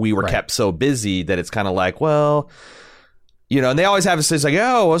because we were kept so busy that it's kind of like, well, you know, and they always have it says like,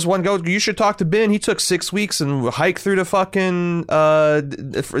 oh, as one goes, you should talk to Ben. He took 6 weeks and hiked through to fucking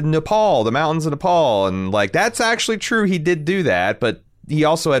Nepal, the mountains of Nepal. And like, that's actually true. He did do that, but he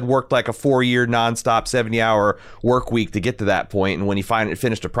also had worked like a 4-year nonstop 70-hour work week to get to that point. And when he finally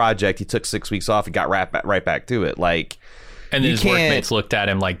finished a project, he took 6 weeks off and got right back to it. Like, and then his workmates looked at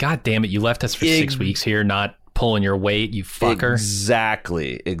him like, God damn it, you left us for 6 weeks here, not pulling your weight, you fucker.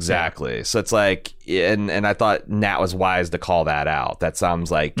 Exactly. Yeah. So it's like, and I thought Nat was wise to call that out. That sounds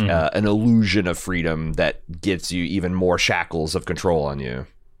like an illusion of freedom that gives you even more shackles of control on you.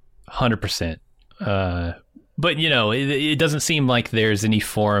 100%. But, you know, it doesn't seem like there's any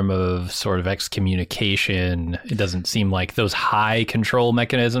form of sort of excommunication. It doesn't seem like those high control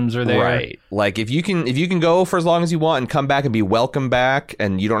mechanisms are there. Right. Like if you can go for as long as you want and come back and be welcome back,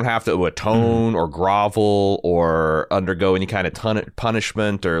 and you don't have to atone or grovel or undergo any kind of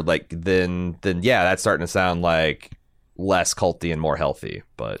punishment, or like then yeah, that's starting to sound like less culty and more healthy.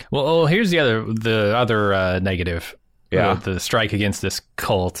 But well, here's the other negative. Yeah. The strike against this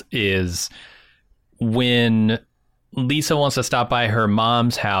cult is when Lisa wants to stop by her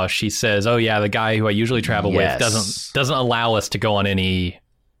mom's house, she says, "Oh yeah, the guy who I usually travel with doesn't allow us to go on any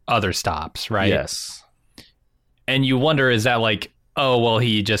other stops, right?" Yes. And you wonder, is that like, oh well,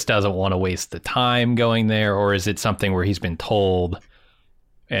 he just doesn't want to waste the time going there, or is it something where he's been told,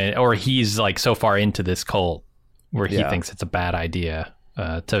 or he's like so far into this cult where he thinks it's a bad idea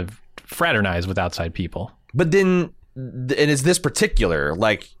to fraternize with outside people? But then, and is this particular,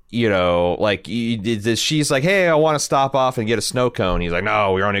 like, you know, like she's like, hey, I want to stop off and get a snow cone. He's like,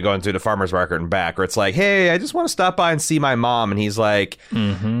 no, we're only going through the farmer's market and back. Or it's like, hey, I just want to stop by and see my mom. And he's like,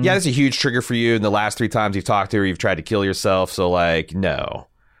 yeah, that's a huge trigger for you. And the last 3 times you've talked to her, you've tried to kill yourself. So like, no.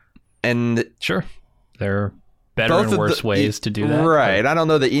 And sure, there are better and worse ways to do that. Right. I don't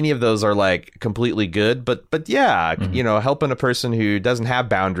know that any of those are like completely good, but yeah, you know, helping a person who doesn't have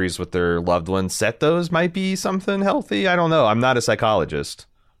boundaries with their loved ones set those might be something healthy. I don't know. I'm not a psychologist.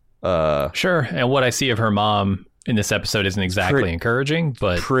 Sure. And what I see of her mom in this episode isn't exactly encouraging,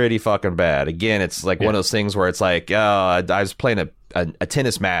 but pretty fucking bad. Again, it's like one of those things where it's like, I was playing a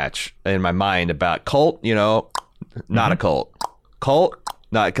tennis match in my mind about cult, you know, not a cult,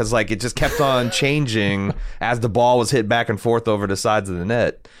 not, because like it just kept on changing as the ball was hit back and forth over the sides of the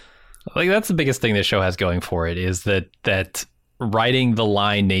net. Like that's the biggest thing this show has going for it, is that writing the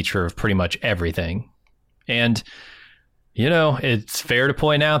line nature of pretty much everything. And, you know, it's fair to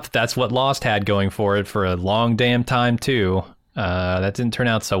point out that that's what Lost had going for it for a long damn time, too. That didn't turn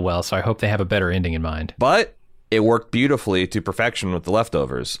out so well, so I hope they have a better ending in mind. But it worked beautifully to perfection with The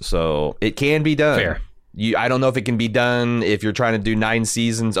Leftovers, so it can be done. Fair. I don't know if it can be done if you're trying to do 9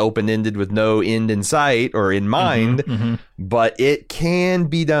 seasons open-ended with no end in sight or in mind, but it can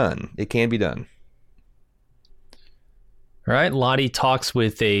be done. It can be done. All right, Lottie talks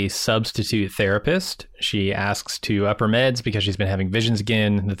with a substitute therapist. She asks to up her meds because she's been having visions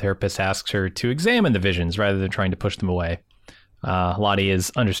again. The therapist asks her to examine the visions rather than trying to push them away. Lottie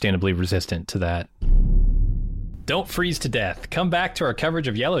is understandably resistant to that. Don't freeze to death. Come back to our coverage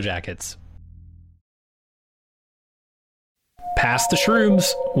of Yellow Jackets. Pass the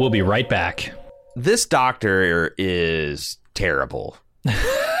shrooms. We'll be right back. This doctor is terrible.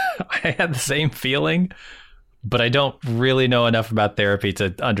 I had the same feeling, but I don't really know enough about therapy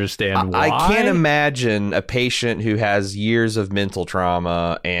to understand why. I can't imagine a patient who has years of mental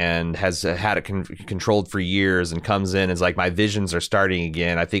trauma and has had it controlled for years and comes in and is like, my visions are starting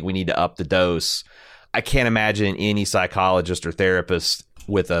again. I think we need to up the dose. I can't imagine any psychologist or therapist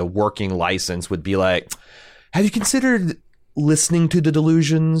with a working license would be like, have you considered listening to the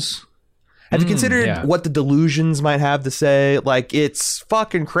delusions? Have you considered what the delusions might have to say? Like, it's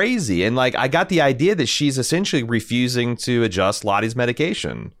fucking crazy. And like, I got the idea that she's essentially refusing to adjust Lottie's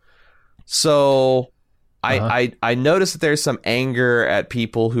medication. So I noticed that there's some anger at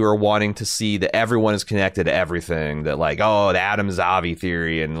people who are wanting to see that everyone is connected to everything. That like, oh, the Adams-Zavi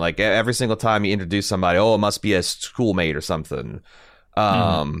theory. And like every single time you introduce somebody, oh, it must be a schoolmate or something.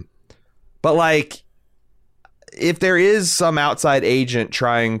 But like, if there is some outside agent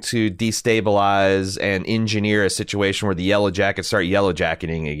trying to destabilize and engineer a situation where the Yellow Jackets start yellow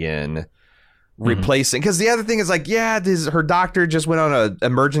jacketing again, replacing, because the other thing is like, yeah, her doctor just went on an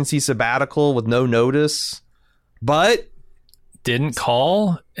emergency sabbatical with no notice, but didn't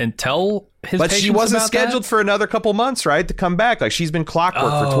call and tell his but patients she wasn't about scheduled that? for another couple months, right, to come back. Like, she's been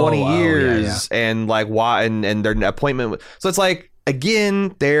clockwork for 20 years, and like, why, and their appointment, so it's like,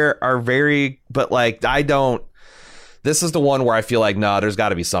 again, there are but like, this is the one where I feel like, no, there's got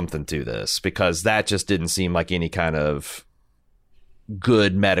to be something to this, because that just didn't seem like any kind of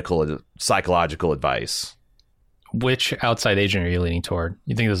good medical, psychological advice. Which outside agent are you leaning toward?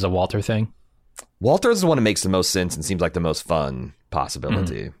 You think this is a Walter thing? Walter is the one that makes the most sense and seems like the most fun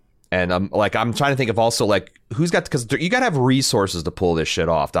possibility. And I'm trying to think of also like who's got, because you got to have resources to pull this shit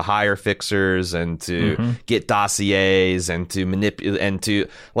off, to hire fixers and to get dossiers and to manipulate and to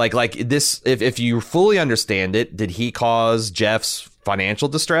like this. If you fully understand it, did he cause Jeff's financial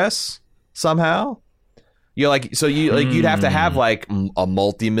distress somehow? You're like, so you like you'd have to have like a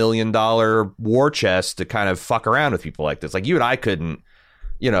multi-million-dollar war chest to kind of fuck around with people like this. Like you and I couldn't,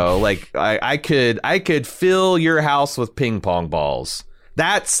 you know, like I could fill your house with ping pong balls.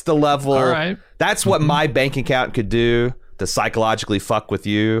 That's the level. All right. That's what my bank account could do to psychologically fuck with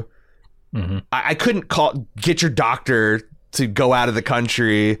you. I couldn't get your doctor to go out of the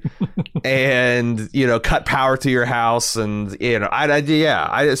country and, you know, cut power to your house. And, you know, I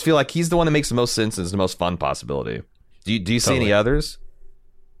just feel like he's the one that makes the most sense and is the most fun possibility. Do you see any others?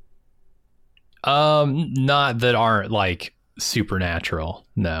 Not that aren't like supernatural.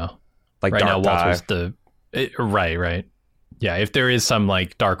 No. Like right Dark now, Eye. Walter's right. Yeah, if there is some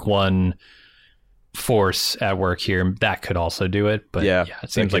like Dark One force at work here, that could also do it. But yeah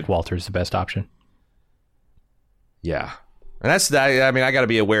it seems like Walter's the best option. Yeah. And that's that. I mean, I got to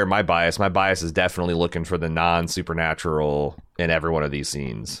be aware of my bias. My bias is definitely looking for the non-supernatural in every one of these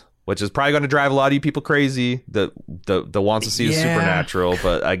scenes, which is probably going to drive a lot of you people crazy that wants to see the supernatural.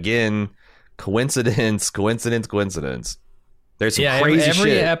 But again, coincidence. There's some crazy every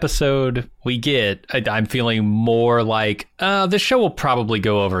shit. episode we get, I'm feeling more like this show will probably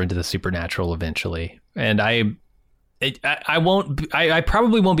go over into the supernatural eventually, and I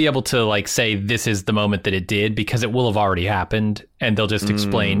probably won't be able to like say this is the moment that it did, because it will have already happened, and they'll just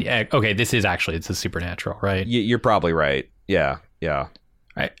explain, okay, this is actually, it's a supernatural, right? You're probably right. Yeah.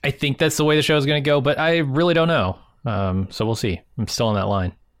 I think that's the way the show is going to go, but I really don't know. So we'll see. I'm still on that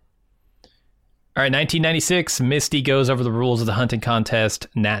line. All right, 1996, Misty goes over the rules of the hunting contest.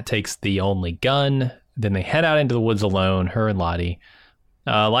 Nat takes the only gun. Then they head out into the woods alone, her and Lottie.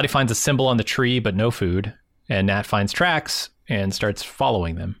 Lottie finds a symbol on the tree, but no food. And Nat finds tracks and starts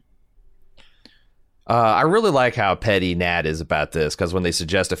following them. I really like how petty Nat is about this, because when they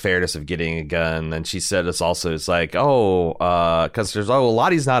suggest a fairness of getting a gun, and she said it's like, because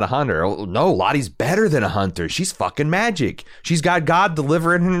Lottie's not a hunter. Oh, no, Lottie's better than a hunter. She's fucking magic. She's got God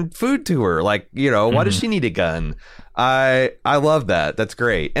delivering food to her. Like, why does she need a gun? I love that. That's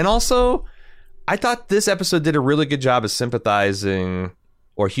great. And also, I thought this episode did a really good job of sympathizing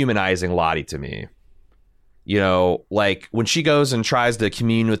or humanizing Lottie to me. Like when she goes and tries to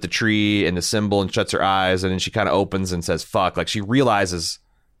commune with the tree and the symbol and shuts her eyes, and then she kind of opens and says, fuck, like she realizes,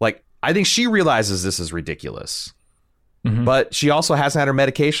 like, I think she realizes this is ridiculous. Mm-hmm. But she also hasn't had her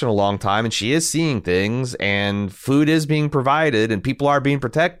medication in a long time, and she is seeing things, and food is being provided, and people are being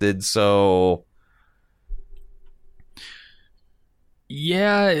protected. So,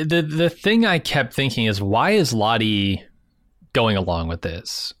 yeah, the thing I kept thinking is, why is Lottie going along with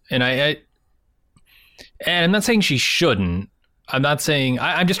this? And and I'm not saying she shouldn't. I'm not saying...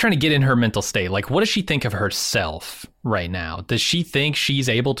 I'm just trying to get in her mental state. Like, what does she think of herself right now? Does she think she's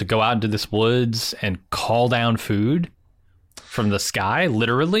able to go out into this woods and call down food from the sky,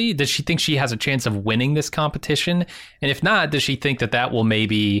 literally? Does she think she has a chance of winning this competition? And if not, does she think that will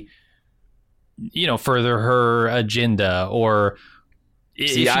maybe, further her agenda, or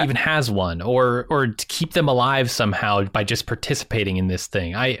if she even has one, or to keep them alive somehow by just participating in this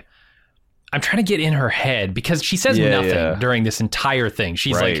thing? I'm trying to get in her head, because she says nothing during this entire thing.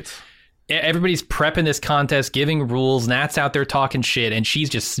 She's like, everybody's prepping this contest, giving rules. Nat's out there talking shit, and she's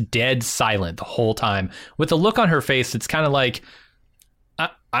just dead silent the whole time with a look on her face. It's kind of like,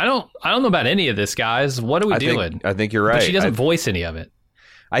 I don't know about any of this, guys. What are we doing? I think you're right. But she doesn't voice any of it.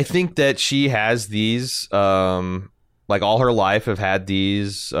 I think that she has these, like all her life have had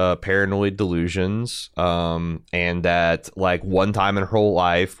these paranoid delusions, and that like one time in her whole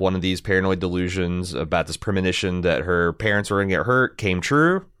life, one of these paranoid delusions about this premonition that her parents were going to get hurt came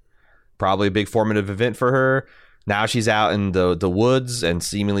true. Probably a big formative event for her. Now she's out in the woods, and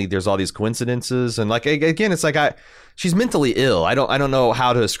seemingly there's all these coincidences, and like again, it's like she's mentally ill. I don't know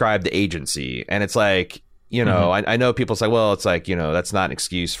how to describe the agency, and it's like, I know people say, well, it's like, that's not an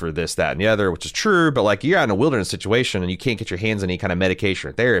excuse for this, that, and the other, which is true. But like, you're out in a wilderness situation and you can't get your hands on any kind of medication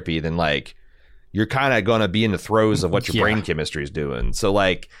or therapy, then like, you're kind of going to be in the throes of what your brain chemistry is doing. So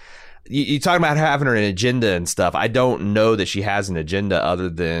like, you talk about having an agenda and stuff. I don't know that she has an agenda other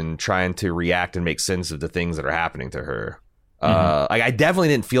than trying to react and make sense of the things that are happening to her. Like, I definitely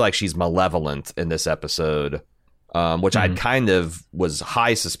didn't feel like she's malevolent in this episode. Which I kind of was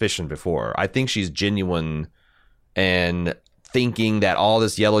high suspicion before. I think she's genuine and thinking that all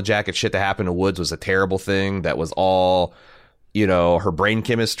this Yellow Jacket shit that happened in the woods was a terrible thing. That was all, her brain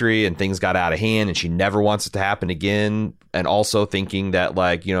chemistry, and things got out of hand, and she never wants it to happen again. And also thinking that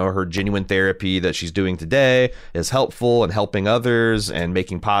like, her genuine therapy that she's doing today is helpful and helping others and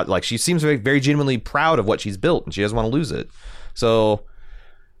making like she seems very, very genuinely proud of what she's built, and she doesn't want to lose it. So,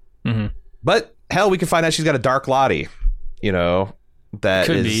 but hell, we can find out she's got a dark Lottie, that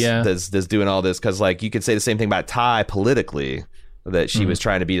that's doing all this, because like you could say the same thing about Ty politically, that she was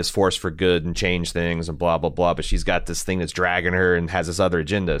trying to be this force for good and change things and blah blah blah, but she's got this thing that's dragging her and has this other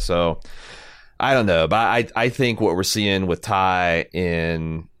agenda. So I don't know, but I think what we're seeing with Ty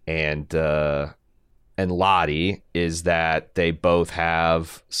and Lottie is that they both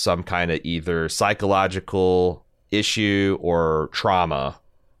have some kind of either psychological issue or trauma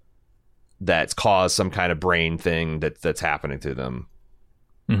that's caused some kind of brain thing that's happening to them.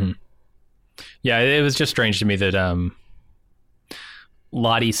 Yeah, it was just strange to me that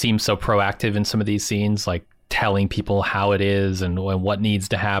Lottie seems so proactive in some of these scenes, like telling people how it is and what needs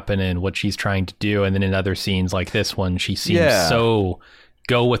to happen and what she's trying to do. And then in other scenes like this one, she seems so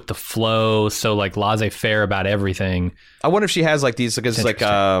go with the flow, so like laissez-faire about everything. I wonder if she has like these, because like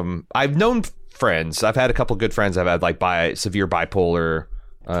I've known friends, I've had a couple good friends I've had like severe bipolar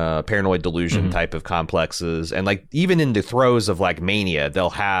paranoid delusion type of complexes, and like even in the throes of like mania, they'll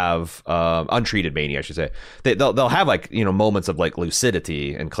have untreated mania, I should say, they'll have like moments of like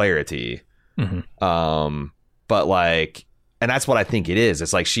lucidity and clarity, but like, and that's what I think it is.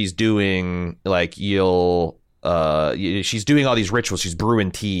 It's like she's doing like she's doing all these rituals, she's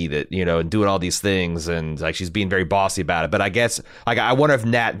brewing tea that and doing all these things, and like she's being very bossy about it. But I guess like I wonder if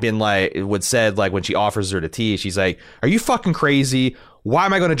Nat would said like when she offers her the tea, she's like, are you fucking crazy? Why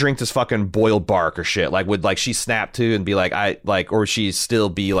am I going to drink this fucking boiled bark or shit? Like, would like she snap to and be like, or she still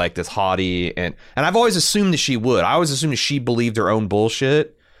be like this haughty? And I've always assumed that she would. I always assumed that she believed her own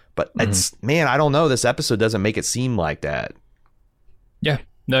bullshit. But it's, man, I don't know. This episode doesn't make it seem like that. Yeah,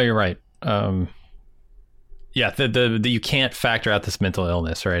 no, you're right. Yeah, the you can't factor out this mental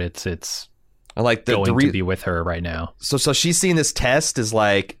illness, right? It's I like going to be with her right now. So she's seeing this test as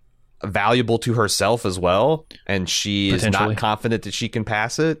like valuable to herself as well, and she is not confident that she can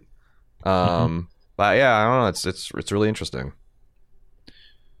pass it. But yeah, I don't know. It's really interesting.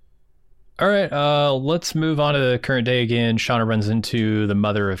 All right, let's move on to the current day again. Shauna runs into the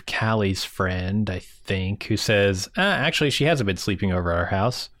mother of Callie's friend, I think, who says, actually, she hasn't been sleeping over at our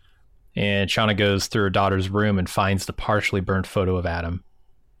house. And Shauna goes through her daughter's room and finds the partially burned photo of Adam.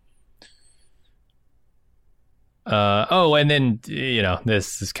 And then,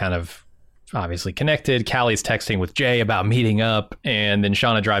 this is kind of obviously connected. Callie's texting with Jay about meeting up, and then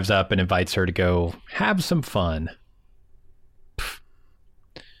Shauna drives up and invites her to go have some fun.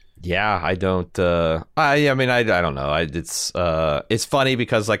 Yeah, I don't. I don't know. It's funny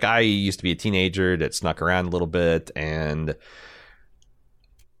because like I used to be a teenager that snuck around a little bit, and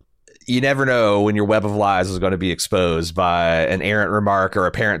you never know when your web of lies is going to be exposed by an errant remark or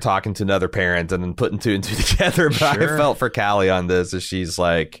a parent talking to another parent and then putting two and two together. But sure. I felt for Callie on this, as she's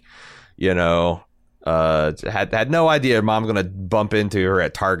like, had no idea mom's going to bump into her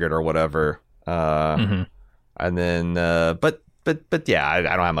at Target or whatever. And then, But yeah, I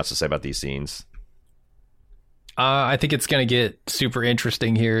don't have much to say about these scenes. I think it's going to get super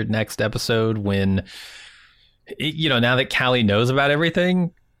interesting here next episode when, now that Callie knows about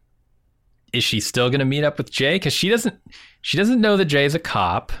everything, is she still going to meet up with Jay? Because she doesn't know that Jay's a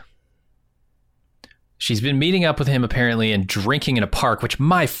cop. She's been meeting up with him apparently and drinking in a park, which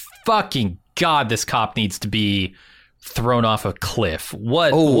my fucking God, this cop needs to be thrown off a cliff.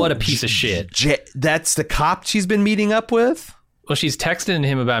 What a piece of shit. That's the cop she's been meeting up with? Well, she's texting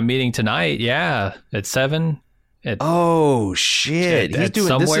him about meeting tonight. Yeah, at 7. Oh shit! He's doing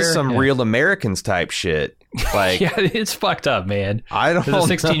somewhere. This is some Real Americans type shit. Like, yeah, it's fucked up, man. I don't know.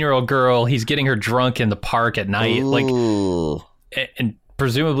 There's a 16-year-old girl. He's getting her drunk in the park at night, Ooh. and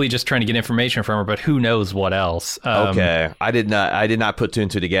presumably just trying to get information from her. But who knows what else? Okay, I did not put two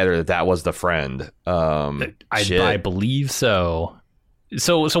and two together that was the friend. I believe so.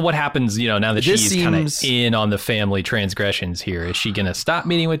 So what happens, now that she's kind of in on the family transgressions here? Is she going to stop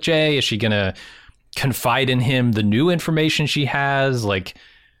meeting with Jay? Is she going to confide in him the new information she has? Like,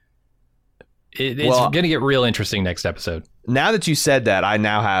 it's going to get real interesting next episode. Now that you said that, I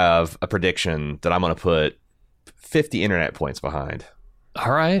now have a prediction that I'm going to put 50 internet points behind.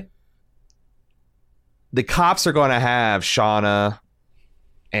 All right. The cops are going to have Shauna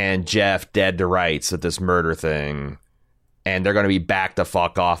and Jeff dead to rights at this murder thing. And they're going to be backed the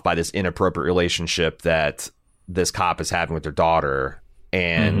fuck off by this inappropriate relationship that this cop is having with their daughter.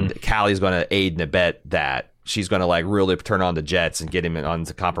 And Callie's going to aid and abet that. She's going to like really turn on the jets and get him on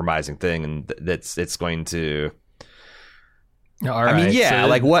the compromising thing. And it's going to. All right. I mean, yeah,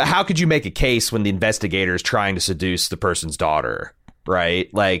 like what? How could you make a case when the investigator is trying to seduce the person's daughter?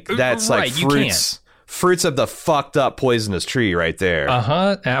 Right. Like that's like fruits of the fucked up poisonous tree right there.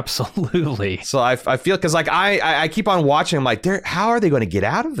 Absolutely. So I feel because like I keep on watching. I'm like, how are they going to get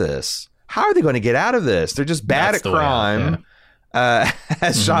out of this? How are they going to get out of this? They're just bad at crime, as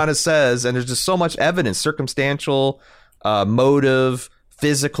Shauna says, and there's just so much evidence, circumstantial, motive,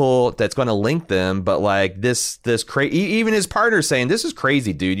 physical, that's going to link them. But like this crazy, even his partner saying, "This is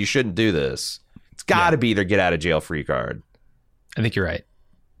crazy, dude. You shouldn't do this." It's got to be their get out of jail free card. I think you're right.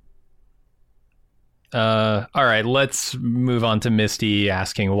 All right, let's move on to Misty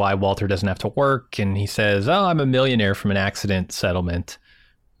asking why Walter doesn't have to work. And he says, I'm a millionaire from an accident settlement.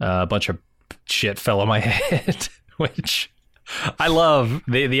 A bunch of shit fell on my head, which I love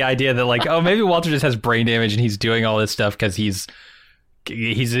the idea that like, maybe Walter just has brain damage and he's doing all this stuff because his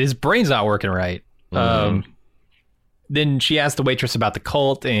brain's not working right. Then she asks the waitress about the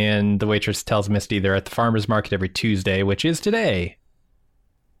cult, and the waitress tells Misty they're at the farmer's market every Tuesday, which is today.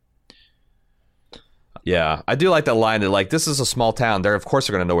 Yeah, I do like that line that like, this is a small town. Of course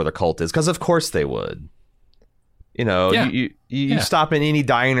they're going to know where the cult is, because of course they would. You stop in any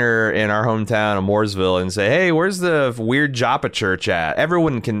diner in our hometown of Mooresville and say, hey, where's the weird Joppa church at?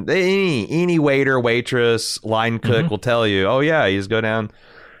 Everyone can, any waiter, waitress, line cook will tell you, oh yeah, you just go down.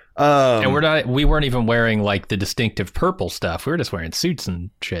 And we weren't even wearing like the distinctive purple stuff. We were just wearing suits and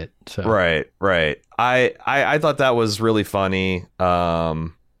shit. So. Right. I thought that was really funny.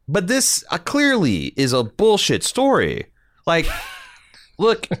 But this clearly is a bullshit story. Like,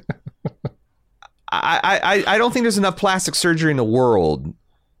 look, I don't think there's enough plastic surgery in the world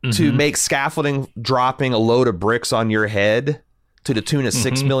to make scaffolding dropping a load of bricks on your head to the tune of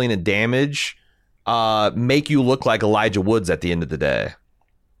 $6 million in damage make you look like Elijah Woods at the end of the day.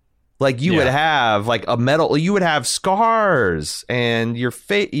 Like you would have like you would have scars and your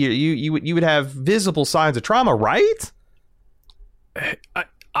face, you would have visible signs of trauma, right?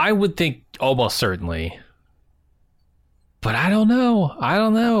 I would think almost certainly. But I don't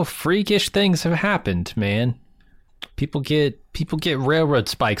know. Freakish things have happened, man. People get railroad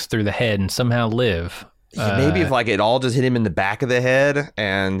spikes through the head and somehow live. Maybe if like it all just hit him in the back of the head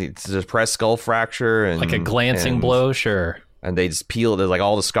and it's a depressed skull fracture and like a glancing blow, sure. And they just peeled it, like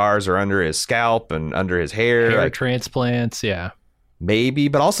all the scars are under his scalp and under his hair. Hair like, transplants, yeah. Maybe,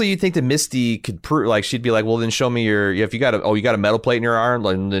 but also you'd think that Misty could prove, like she'd be like, well, then show me if you got a metal plate in your arm,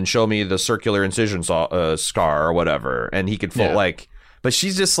 then show me the circular incision scar or whatever, and he could but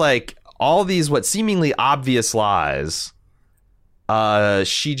she's just like all these what seemingly obvious lies. It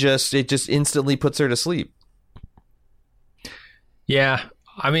just instantly puts her to sleep. Yeah,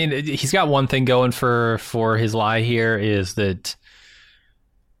 I mean, he's got one thing going for his lie here is that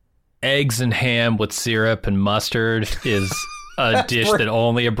eggs and ham with syrup and mustard is a dish that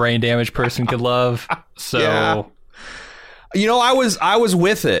only a brain damaged person could love. So, yeah. You know, I was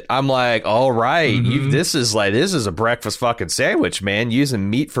with it. I'm like, all right, this is a breakfast fucking sandwich, man. Using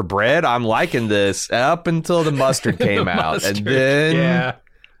meat for bread. I'm liking this up until the mustard came out, and then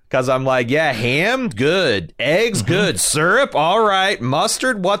because I'm like, yeah, ham, good, eggs, good, syrup, all right,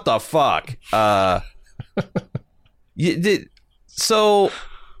 mustard, what the fuck? So.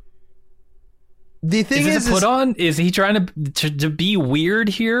 The thing is put on? Is he trying to be weird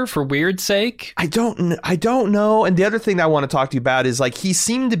here for weird's sake? I don't know. And the other thing I want to talk to you about is like he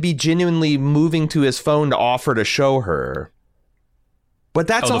seemed to be genuinely moving to his phone to offer to show her. But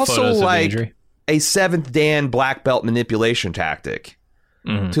that's also like a Seventh Dan black belt manipulation tactic.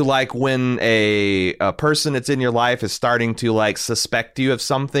 To like when a person that's in your life is starting to like suspect you of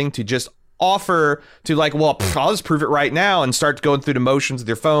something, to just offer to like, well, I'll just prove it right now, and start going through the motions with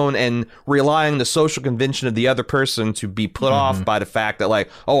your phone and relying on the social convention of the other person to be put off by the fact that like,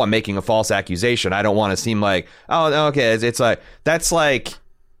 oh, I'm making a false accusation. I don't want to seem like, oh, okay. It's like, that's like,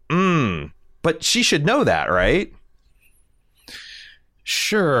 but she should know that, right?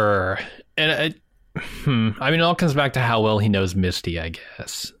 Sure. And I mean, it all comes back to how well he knows Misty, I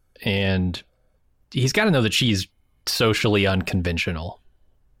guess. And he's got to know that she's socially unconventional.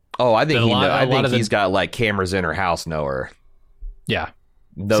 Oh, I think he's got like cameras in her house know her. Yeah.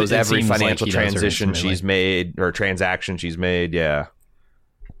 Knows every financial transition she's made or transaction she's made. Yeah.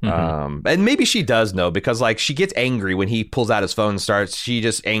 And maybe she does know because like she gets angry when he pulls out his phone and she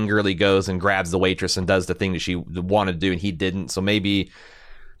just angrily goes and grabs the waitress and does the thing that she wanted to do and he didn't. So maybe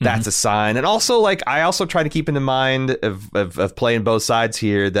that's a sign. And also like, I also try to keep in mind of playing both sides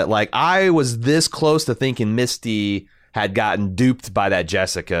here that like I was this close to thinking Misty had gotten duped by that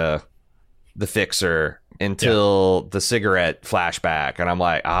Jessica, the fixer, until the cigarette flashback. And I'm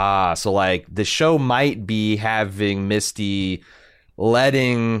like, so like the show might be having Misty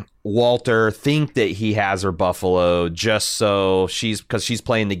letting Walter think that he has her buffaloed just so because she's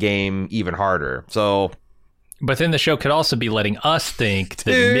playing the game even harder. So, but then the show could also be letting us think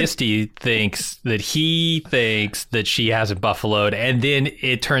that Misty thinks that he thinks that she hasn't buffaloed, and then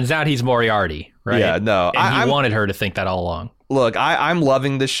it turns out he's Moriarty, right? Yeah, no. And he wanted her to think that all along. Look, I'm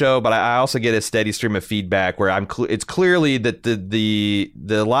loving this show, but I also get a steady stream of feedback where it's clearly that the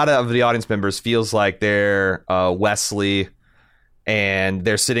a lot of the audience members feels like they're Wesley, and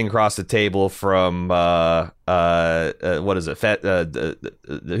they're sitting across the table from what is it?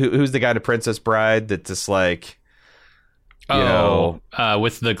 Who's the guy to Princess Bride that just like, you know,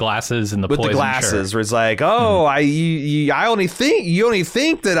 with the glasses and the poison, with the glasses, where it's like, I only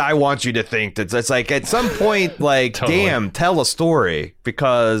think that I want you to think that. It's like at some point, like, totally. Damn, tell a story,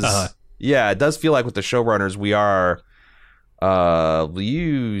 because it does feel like with the showrunners we are.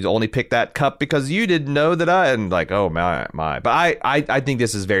 You only picked that cup because you didn't know that and like, oh my. But I think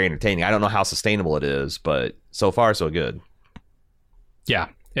this is very entertaining. I don't know how sustainable it is, but so far so good. Yeah,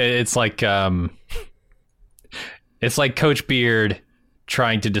 it's like Coach Beard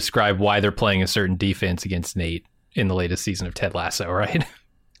trying to describe why they're playing a certain defense against Nate in the latest season of Ted Lasso, right?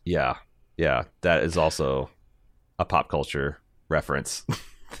 Yeah, that is also a pop culture reference.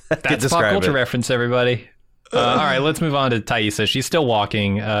 That's a pop culture reference, everybody. All right, let's move on to Taissa. She's still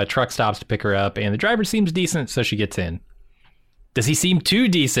walking. Truck stops to pick her up, and the driver seems decent, so she gets in. Does he seem too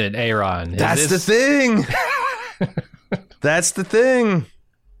decent, Aaron? That's the thing. That's the thing.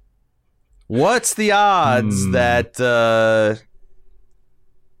 What's the odds that...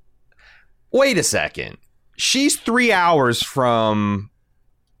 Wait a second. She's 3 hours from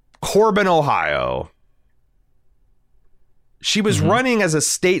Corbin, Ohio. She was running as a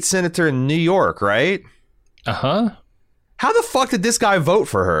state senator in New York, right? Uh-huh. How the fuck did this guy vote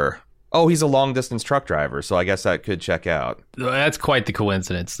for her? Oh, he's a long-distance truck driver, so I guess that could check out. That's quite the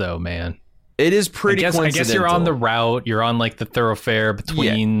coincidence, though, man. It is pretty coincidental. I guess you're on the route. You're on, like, the thoroughfare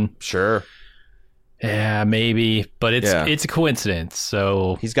between... Yeah, sure. Yeah, maybe, but it's a coincidence.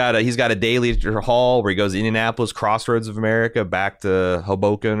 So he's got a daily haul where he goes to Indianapolis, Crossroads of America, back to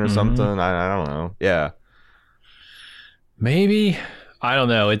Hoboken or something. I don't know. Yeah, maybe. I don't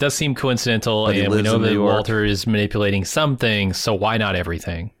know. It does seem coincidental, and we know that Walter is manipulating some things, so why not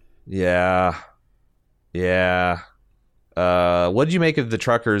everything? Yeah. What did you make of the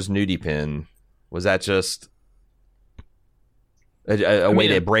trucker's nudie pin? Was that just a way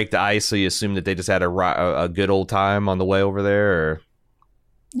to break the ice, so you assume that they just had a good old time on the way over there? Or?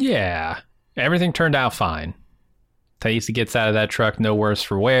 Yeah. Everything turned out fine. Taissa gets out of that truck no worse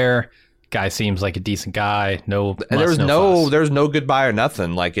for wear. Guy seems like a decent guy. And there's no goodbye or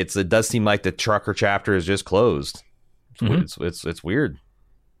nothing. Like it does seem like the trucker chapter is just closed. It's weird.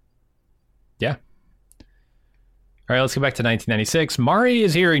 Yeah. All right, let's go back to 1996. Mari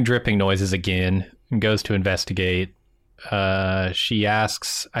is hearing dripping noises again and goes to investigate. She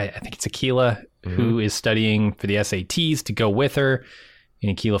asks, I think it's Aquila, who is studying for the SATs, to go with her.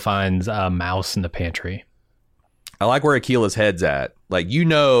 And Aquila finds a mouse in the pantry. I like where Aquila's head's at. Like,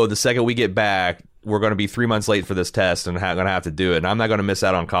 the second we get back, we're going to be 3 months late for this test and going to have to do it. And I'm not going to miss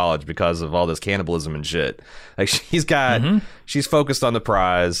out on college because of all this cannibalism and shit. Like, she's focused on the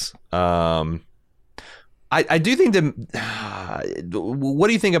prize. I do think that. What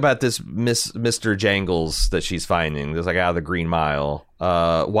do you think about this Mr. Jangles that she's finding? That's like out of the Green Mile.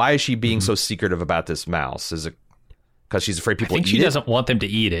 Why is she being so secretive about this mouse? Is it because she's afraid people eat it? I think she doesn't want them to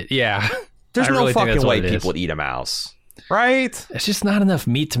eat it. Yeah. There's no fucking way people would eat a mouse. Right? It's just not enough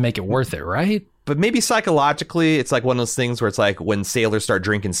meat to make it worth it, right? But maybe psychologically, it's like one of those things where it's like when sailors start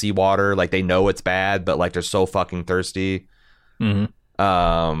drinking seawater, like they know it's bad, but like they're so fucking thirsty. So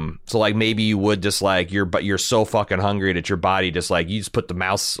like maybe you would just like you're so fucking hungry that your body just like you just put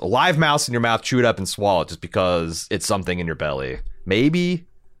a live mouse in your mouth, chew it up and swallow it just because it's something in your belly. Maybe.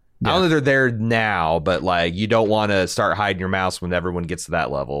 Yeah. I don't know they're there now, but like you don't want to start hiding your mouse when everyone gets to that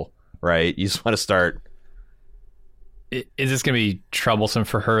level, right? You just want to start. Is this going to be troublesome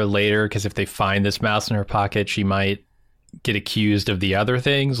for her later? Because if they find this mouse in her pocket, she might get accused of the other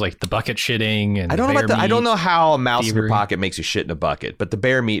things, like the bucket shitting and I don't know how a mouse in your pocket makes you shit in a bucket, but the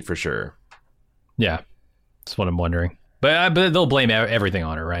bear meat for sure. Yeah, that's what I'm wondering. But they'll blame everything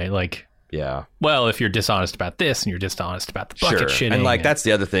on her, right? Like, yeah. Well, if you're dishonest about this and you're dishonest about the bucket shitting, and like that's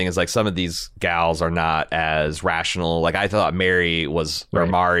the other thing is like some of these gals are not as rational. Like I thought Mari was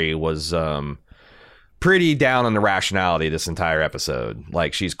pretty down on the rationality this entire episode.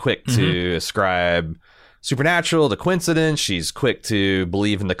 Like she's quick to ascribe supernatural to coincidence. She's quick to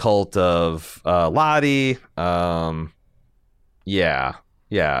believe in the cult of Lottie. Yeah.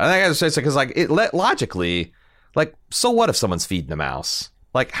 And I gotta say, because like logically, like, so what if someone's feeding a mouse?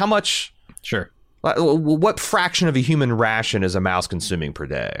 Like, how much? Sure. What fraction of a human ration is a mouse consuming per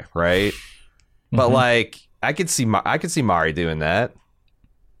day? Right. But like, I could see Mari doing that.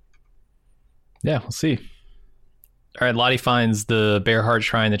 Yeah, we'll see. All right, Lottie finds the bear heart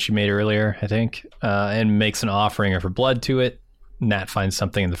shrine that she made earlier, I think, and makes an offering of her blood to it. Nat finds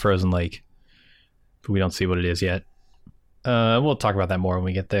something in the frozen lake, but we don't see what it is yet. We'll talk about that more when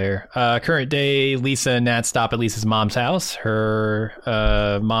we get there. Current day, Lisa and Nat stop at Lisa's mom's house. Her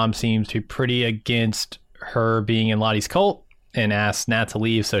mom seems to be pretty against her being in Lottie's cult and asks Nat to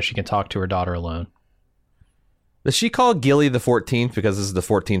leave so she can talk to her daughter alone. Does she call Gilly the 14th because this is the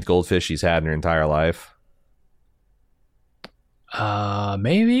 14th goldfish she's had in her entire life?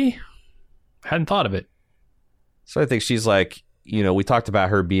 Maybe. Hadn't thought of it. So I think she's like, we talked about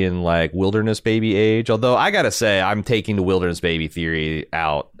her being like wilderness baby age. Although I gotta say, I'm taking the wilderness baby theory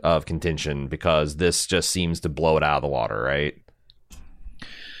out of contention because this just seems to blow it out of the water, right?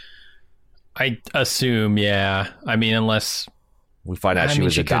 I assume, yeah. I mean, unless we find out she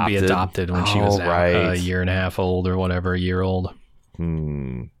was adopted. Could be adopted when she was a year and a half old or whatever, a year old.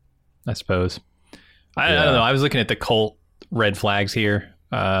 I suppose. I don't know. I was looking at the cult red flags here.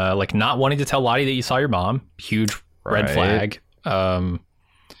 Like not wanting to tell Lottie that you saw your mom. Huge red flag.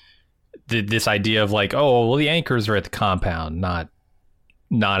 This idea of like, oh, well, the anchors are at the compound, not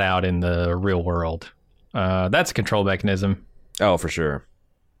out in the real world. That's a control mechanism. Oh, for sure.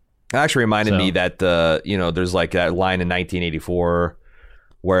 It actually reminded me that there's like that line in 1984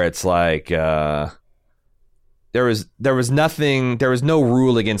 where it's like there was no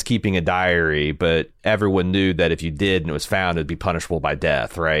rule against keeping a diary, but everyone knew that if you did and it was found, it'd be punishable by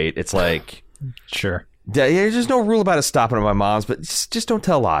death, right? It's like sure. There's just no rule about it stopping at my mom's, but just don't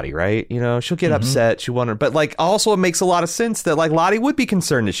tell Lottie, right? She'll get upset. She won't. But like, also, it makes a lot of sense that like Lottie would be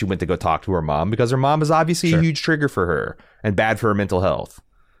concerned if she went to go talk to her mom because her mom is obviously a huge trigger for her and bad for her mental health.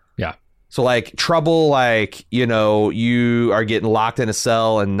 Yeah. So like trouble, like, you know, you are getting locked in a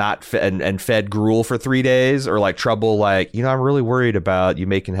cell and not and fed gruel for 3 days, or like trouble, like, you know, I'm really worried about you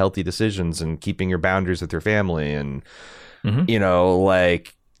making healthy decisions and keeping your boundaries with your family. And, you know,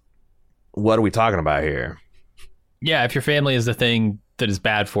 like, what are we talking about here? Yeah, if your family is the thing that is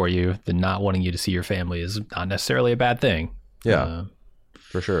bad for you, then not wanting you to see your family is not necessarily a bad thing. Yeah,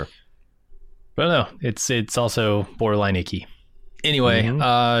 for sure. But no, it's also borderline icky. Anyway,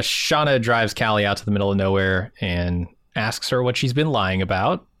 Shauna drives Callie out to the middle of nowhere and asks her what she's been lying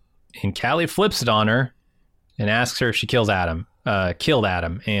about. And Callie flips it on her and asks her if she killed Adam.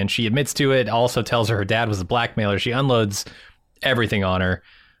 And she admits to it, also tells her dad was a blackmailer. She unloads everything on her.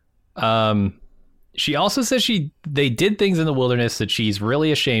 She also says they did things in the wilderness that she's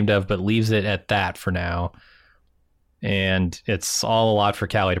really ashamed of, but leaves it at that for now. And it's all a lot for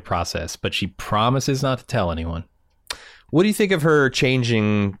Callie to process, but she promises not to tell anyone. What do you think of her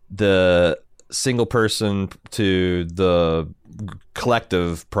changing the single person to the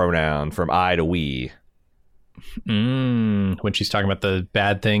collective pronoun from I to we? When she's talking about the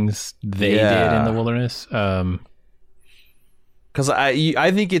bad things they did in the wilderness? Because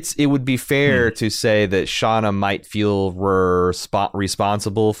I think it would be fair to say that Shauna might feel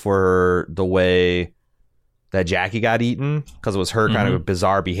responsible for the way that Jackie got eaten, because it was her kind of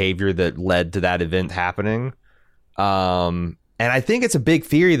bizarre behavior that led to that event happening. And I think it's a big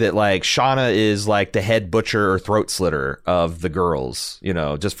theory that like Shauna is like the head butcher or throat slitter of the girls, you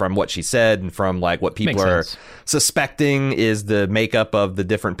know, just from what she said and from like what people are suspecting is the makeup of the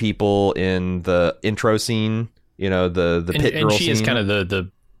different people in the intro scene, you know, the pit girl scene. And she is kind of the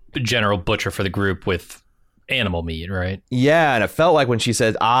general butcher for the group with animal meat, right? Yeah, and it felt like when she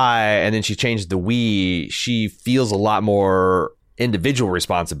said I and then she changed the we, she feels a lot more individual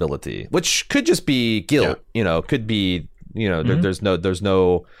responsibility, which could just be guilt, you know, could be, you know, there's no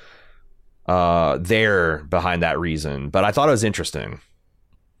there behind that reason, but I thought it was interesting.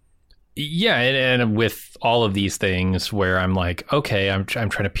 Yeah, and with all of these things where I'm like, okay, I'm trying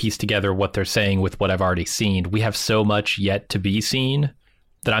to piece together what they're saying with what I've already seen. We have so much yet to be seen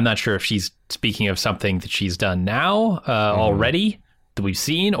that I'm not sure if she's speaking of something that she's done now already that we've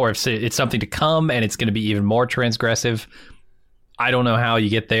seen, or if it's something to come and it's going to be even more transgressive. I don't know how you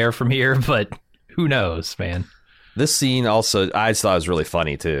get there from here, but who knows, man. This scene also, I just thought it was really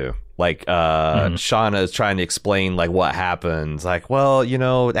funny too. Like Shauna is trying to explain like what happened. Like, well, you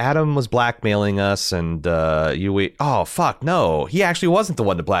know, Adam was blackmailing us, and oh fuck, no, he actually wasn't the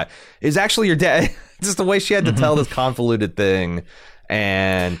one to black. It was actually your dad. Just the way she had to tell this convoluted thing,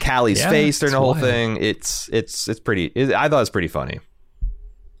 and Callie's face during the whole thing. It's pretty. I thought it was pretty funny.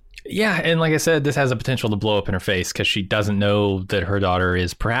 Yeah, and like I said, this has a potential to blow up in her face because she doesn't know that her daughter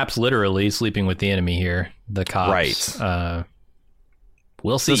is perhaps literally sleeping with the enemy here, the cops. Right.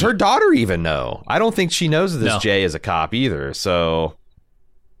 We'll see. Does her daughter even know? I don't think she knows this Jay is a cop either. So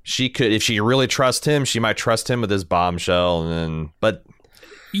she could, if she really trusts him, she might trust him with his bombshell. But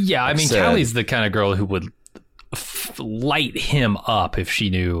yeah, I mean, Callie's the kind of girl who would light him up if she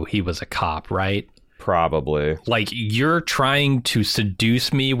knew he was a cop, right? Probably. Like, you're trying to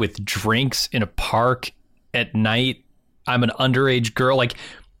seduce me with drinks in a park at night. I'm an underage girl. Like,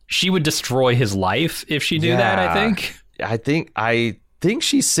 she would destroy his life if she knew that, I think. I think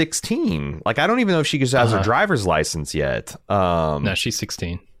she's 16. Like, I don't even know if she has her driver's license yet. No, she's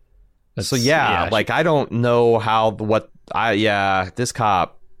 16. Like, I don't know this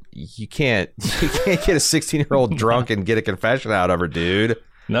cop, you can't get a 16-year-old drunk and get a confession out of her, dude.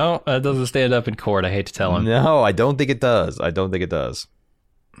 No, that doesn't stand up in court. I hate to tell him. No, I don't think it does. All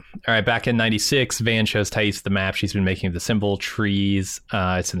right, back in 96, Van shows Thais the map she's been making of the symbol trees.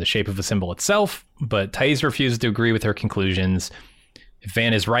 It's in the shape of the symbol itself, but Thais refuses to agree with her conclusions. If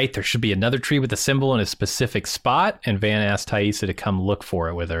Van is right, there should be another tree with the symbol in a specific spot, and Van asks Thaisa to come look for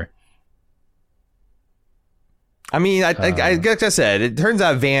it with her. I mean, like I said, it turns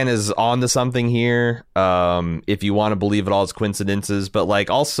out Van is onto something here. If you want to believe it all as coincidences, but like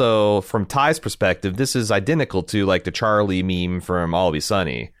also from Ty's perspective, this is identical to like the Charlie meme from Always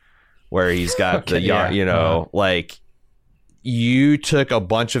Sunny, where he's got the yarn. You know, like you took a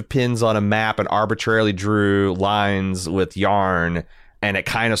bunch of pins on a map and arbitrarily drew lines with yarn, and it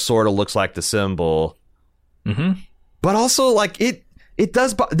kind of sort of looks like the symbol. But also, like It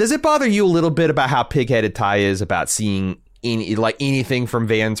does. Does it bother you a little bit about how pig-headed Ty is about seeing anything from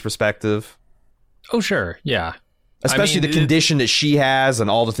Van's perspective? Oh, sure. Yeah. Especially the condition that she has and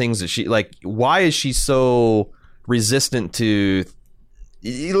all the things that she like. Why is she so resistant to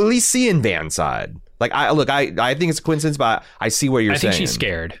at least seeing Van's side? Like, I think it's a coincidence, but I see what you're saying. I think she's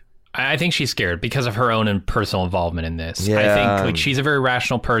scared. I think she's scared because of her own and personal involvement in this. Yeah. I think like she's a very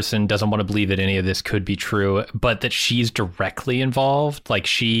rational person, doesn't want to believe that any of this could be true, but that she's directly involved. Like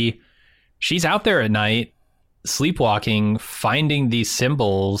she's out there at night, sleepwalking, finding these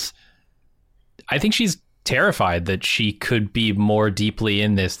symbols. I think she's terrified that she could be more deeply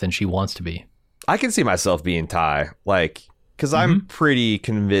in this than she wants to be. I can see myself being Ty, like, because I'm pretty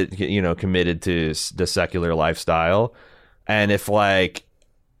committed to the secular lifestyle, and if like.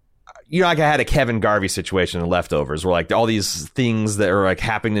 Like I had a Kevin Garvey situation in Leftovers where like all these things that are like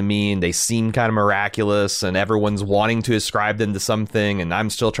happening to me and they seem kind of miraculous and everyone's wanting to ascribe them to something and I'm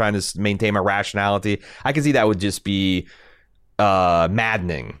still trying to maintain my rationality. I can see that would just be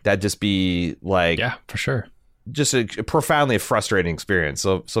maddening. That'd just be like, yeah, for sure. Just a profoundly frustrating experience.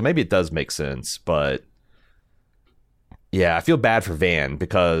 So maybe it does make sense, but yeah, I feel bad for Van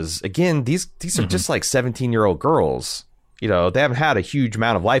because again, these are just like 17-year-old girls. They haven't had a huge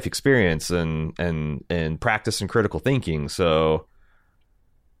amount of life experience and practice in critical thinking. So,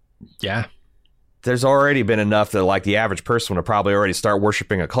 yeah, there's already been enough that like the average person would probably already start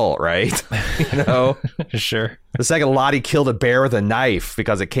worshiping a cult, right? Sure. The second Lottie killed a bear with a knife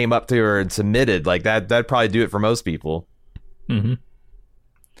because it came up to her and submitted, like that'd probably do it for most people. Mm-hmm.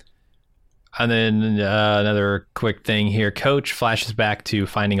 And then another quick thing here. Coach flashes back to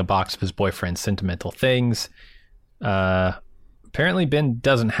finding a box of his boyfriend's sentimental things. Apparently Ben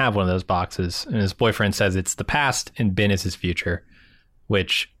doesn't have one of those boxes, and his boyfriend says it's the past and Ben is his future,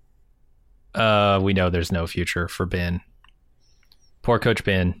 which we know there's no future for Ben. Poor Coach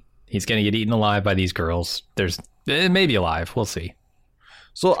Ben. He's going to get eaten alive by these girls. Maybe alive. We'll see.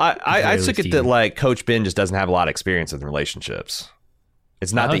 So I took it that like Coach Ben just doesn't have a lot of experience in relationships.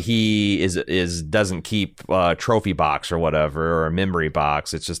 It's not that he doesn't keep a trophy box or whatever or a memory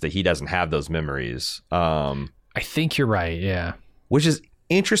box. It's just that he doesn't have those memories. I think you're right, yeah. Which is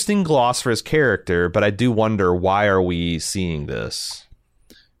interesting gloss for his character, but I do wonder, why are we seeing this?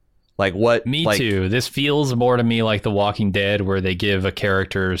 Like what? Me too. This feels more to me like The Walking Dead, where they give a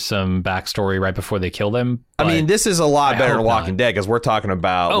character some backstory right before they kill them. I mean, this is a lot better than Walking Dead because we're talking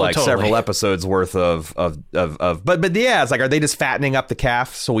about several episodes worth of. But yeah, it's like, are they just fattening up the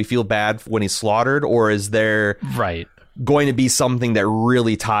calf so we feel bad when he's slaughtered, or is there going to be something that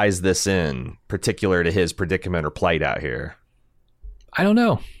really ties this in, particular to his predicament or plight out here? I don't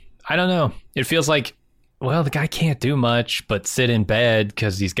know. It feels like, well, the guy can't do much but sit in bed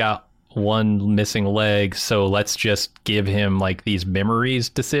because he's got one missing leg. So let's just give him like these memories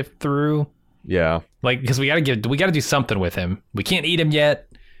to sift through. Yeah, like because we got to do something with him. We can't eat him yet,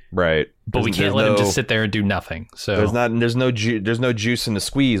 right? But we can't let him just sit there and do nothing. So there's no juice in the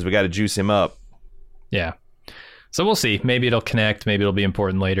squeeze. We got to juice him up. Yeah. So we'll see. Maybe it'll connect. Maybe it'll be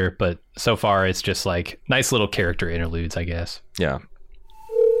important later. But so far, it's just like nice little character interludes, I guess. Yeah.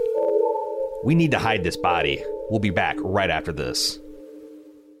 We need to hide this body. We'll be back right after this.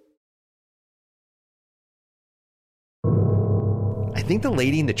 I think the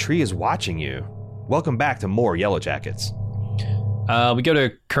lady in the tree is watching you. Welcome back to more Yellow Jackets. We go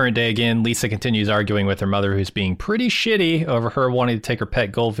to current day again. Lisa continues arguing with her mother, who's being pretty shitty over her wanting to take her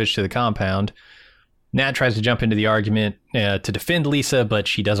pet goldfish to the compound. Nat tries to jump into the argument to defend Lisa, but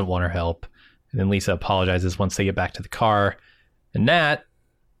she doesn't want her help. And then Lisa apologizes once they get back to the car. And Nat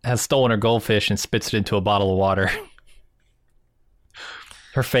has stolen her goldfish and spits it into a bottle of water.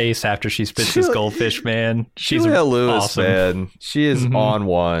 Her face after she spits this goldfish, man. She's Julia Lewis, awesome. Man. She is on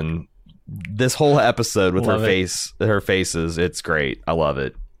one. This whole episode with her faces, it's great. I love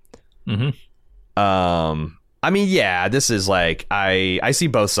it. I mean, yeah, this is like, I see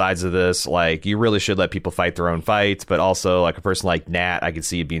both sides of this. Like, you really should let people fight their own fights, but also like a person like Nat, I could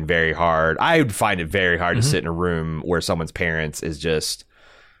see it being very hard. I would find it very hard to sit in a room where someone's parents is just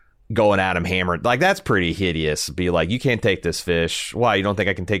going at him hammered. Like, that's pretty hideous. Be like, you can't take this fish. Why? You don't think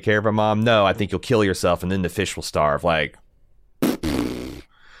I can take care of it, Mom? No, I think you'll kill yourself and then the fish will starve. Like,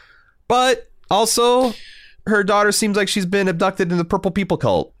 but also her daughter seems like she's been abducted in the Purple People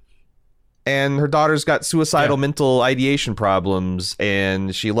cult. And her daughter's got suicidal mental ideation problems,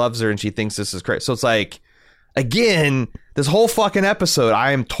 and she loves her, and she thinks this is crazy. So it's like, again, this whole fucking episode,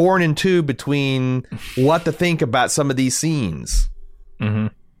 I am torn in two between what to think about some of these scenes. Yeah,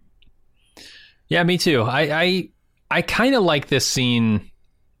 me too. I kind of like this scene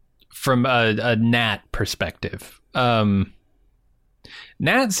from a Nat perspective. Nat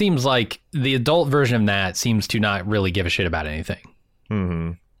seems like the adult version of Nat seems to not really give a shit about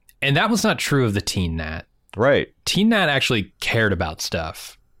anything. And that was not true of the teen Nat. Right. Teen Nat actually cared about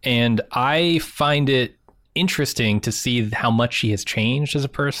stuff. And I find it interesting to see how much she has changed as a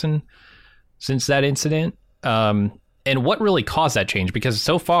person since that incident. And what really caused that change? Because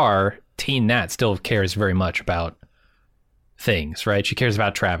so far, Teen Nat still cares very much about things, right? She cares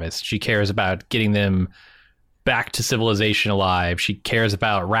about Travis. She cares about getting them back to civilization alive. She cares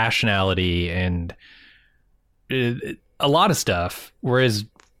about rationality and a lot of stuff. Whereas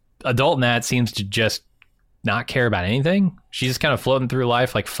adult Nat seems to just not care about anything. She's just kind of floating through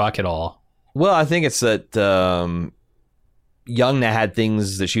life like fuck it all. Well, I think it's that young Nat had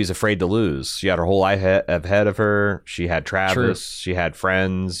things that she was afraid to lose. She had her whole life ahead of her. She had Travis. True. She had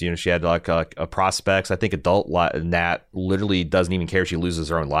friends. You know, she had like a prospects. I think adult Nat literally doesn't even care if she loses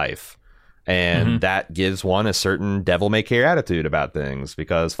her own life. And that gives one a certain devil may care attitude about things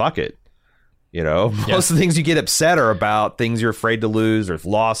because fuck it. You know, most of the things you get upset are about things you're afraid to lose or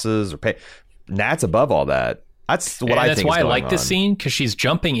losses or pay. Nat's above all that. That's what I think. That's why I like this scene, because she's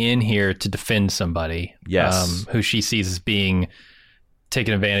jumping in here to defend somebody. Yes. Who she sees as being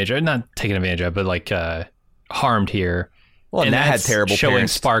taken advantage of, not taken advantage of, but like harmed here. Well, and Nat had terrible showing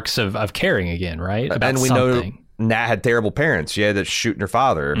parents. Sparks of caring again, right? About and we something. know Nat had terrible parents. She had to shoot her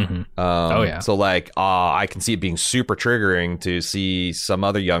father. Oh, yeah. So like, I can see it being super triggering to see some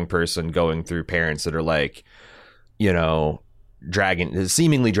other young person going through parents that are like, you know,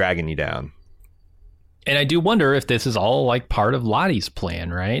 seemingly dragging you down. And I do wonder if this is all like part of Lottie's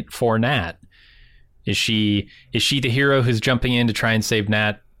plan, right? For Nat. Is she the hero who's jumping in to try and save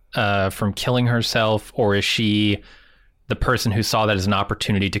Nat from killing herself? Or is she the person who saw that as an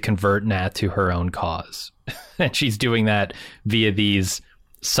opportunity to convert Nat to her own cause? And she's doing that via these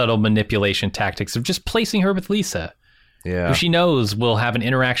subtle manipulation tactics of just placing her with Lisa. Yeah. Who she knows will have an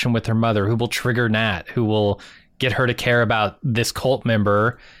interaction with her mother, who will trigger Nat, who will get her to care about this cult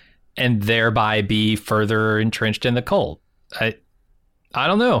member and thereby be further entrenched in the cult. I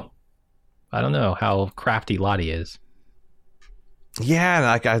don't know. I don't know how crafty Lottie is. Yeah,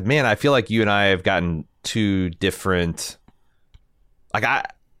 like I feel like you and I have gotten two different. Like I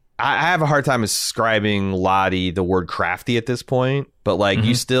have a hard time ascribing Lottie the word crafty at this point, but like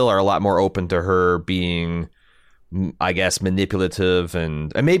you still are a lot more open to her being, I guess, manipulative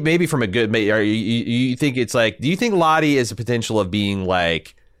and maybe from a good. You think it's like? Do you think Lottie is a potential of being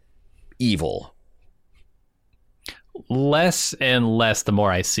like evil? Less and less the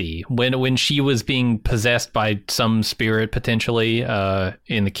more I see. When she was being possessed by some spirit potentially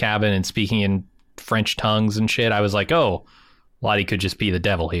in the cabin and speaking in French tongues and shit, I was like, oh, Lottie could just be the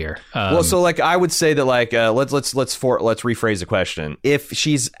devil here. Well, so like I would say that like let's rephrase the question. If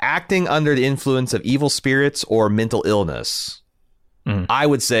she's acting under the influence of evil spirits or mental illness, I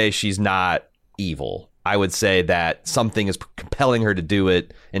would say she's not evil. I would say that something is compelling her to do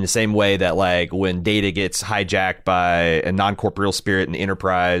it in the same way that like when Data gets hijacked by a non-corporeal spirit in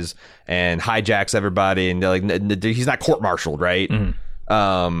Enterprise and hijacks everybody and like he's not court-martialed, right?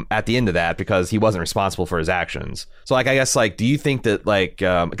 At the end of that because he wasn't responsible for his actions. So like I guess like do you think that like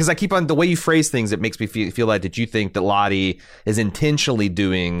because I keep on the way you phrase things, it makes me feel like that you think that Lottie is intentionally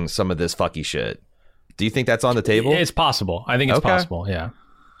doing some of this fucky shit. Do you think that's on the table? It's possible. I think it's possible. Yeah.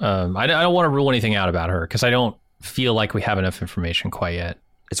 I don't want to rule anything out about her because I don't feel like we have enough information quite yet.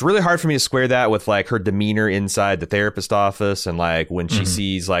 It's really hard for me to square that with like her demeanor inside the therapist office and like when she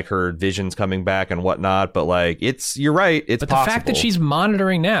sees like her visions coming back and whatnot. But like you're right. It's possible. The fact that she's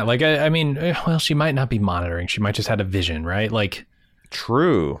monitoring Nat, like I mean, well, she might not be monitoring. She might just had a vision, right? Like,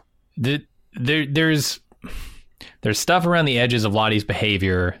 true. There's stuff around the edges of Lottie's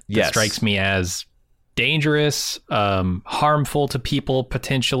behavior that strikes me as dangerous, harmful to people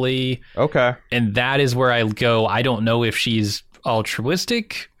potentially. Okay. And that is where I go, I don't know if she's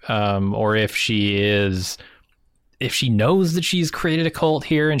altruistic or if she knows that she's created a cult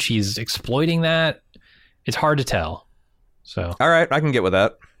here and she's exploiting that. It's hard to tell. So all right, I can get with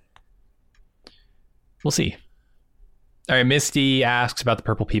that. We'll see. All right, Misty asks about the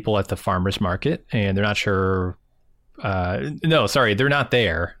purple people at the farmer's market and they're not sure they're not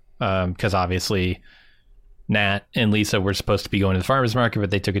there because obviously Nat and Lisa were supposed to be going to the farmer's market,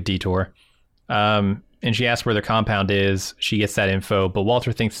 but they took a detour. And she asks where their compound is. She gets that info, but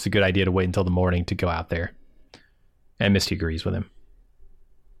Walter thinks it's a good idea to wait until the morning to go out there. And Misty agrees with him.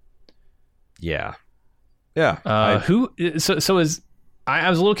 Yeah. Yeah. I was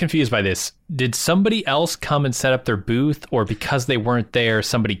a little confused by this. Did somebody else come and set up their booth, or because they weren't there,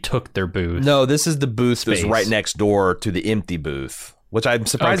 somebody took their booth? No, this is the booth that's right next door to the empty booth. Which I'm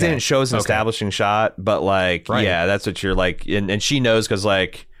surprised they didn't show as an establishing shot, but like, yeah, that's what you're like, and she knows because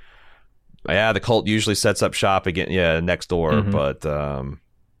like, yeah, the cult usually sets up shop again, next door, but okay,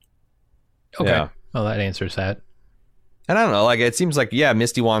 yeah. Well, that answers that. And I don't know, like it seems like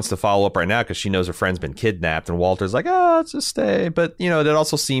Misty wants to follow up right now because she knows her friend's been kidnapped, and Walter's like, let's just stay, but that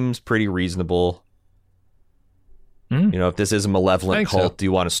also seems pretty reasonable. You know, if this is a malevolent cult, so. do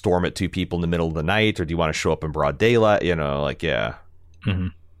you want to storm at 2 people in the middle of the night, or do you want to show up in broad daylight? You know, like, yeah. Mm-hmm.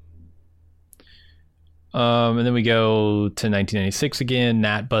 And then we go to 1996 again.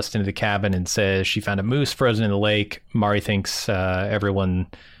 Nat busts into the cabin and says she found a moose frozen in the lake. Mari thinks everyone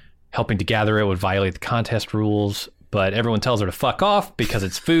helping to gather it would violate the contest rules, but everyone tells her to fuck off because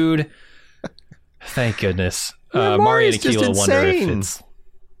it's food. Thank goodness. Yeah, Mari and just Aquila wonder if insane.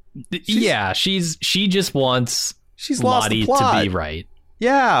 it's... she just wants She's lost Lottie the plot. to be right.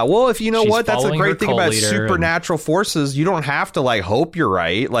 Yeah, well, if you know She's what, that's the following her great thing cult about leader supernatural forces. You don't have to like hope you're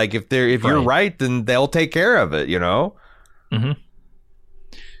right. Like if you're Right. right, then they'll take care of it. You know. Mm-hmm.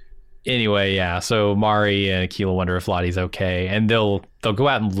 Anyway, yeah. So Mari and Aquila wonder if Lottie's okay, and they'll go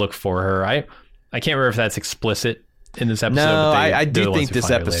out and look for her. I can't remember if that's explicit in this episode. No, but I they're the do ones think who this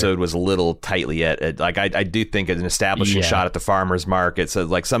find her later. episode was a little tightly like I do think an establishing Yeah. shot at the farmers market. So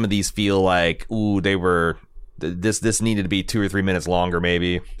like some of these feel like they were this needed to be 2 or 3 minutes longer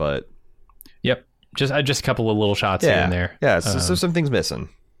maybe, but Yep, just a couple of little shots here and there. Yeah, so some things missing.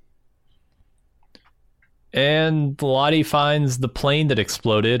 And Lottie finds the plane that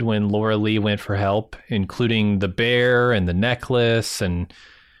exploded when Laura Lee went for help, including the bear and the necklace, and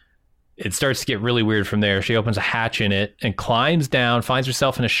it starts to get really weird from there. She opens a hatch in it and climbs down, finds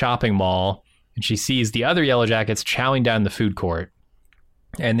herself in a shopping mall, and she sees the other Yellow Jackets chowing down the food court.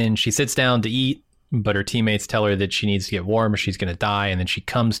 And then she sits down to eat, but her teammates tell her that she needs to get warm or she's going to die, and then she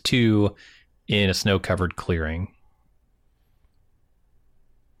comes to in a snow-covered clearing.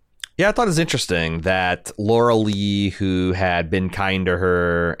 Yeah, I thought it was interesting that Laura Lee, who had been kind to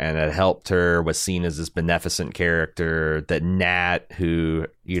her and had helped her, was seen as this beneficent character. That Nat, who,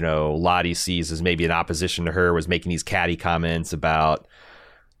 you know, Lottie sees as maybe in opposition to her, was making these catty comments about,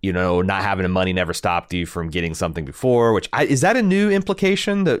 you know, not having the money never stopped you from getting something before. Which is that a new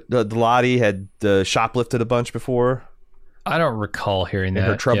implication that Lottie had shoplifted a bunch before I don't recall hearing in that.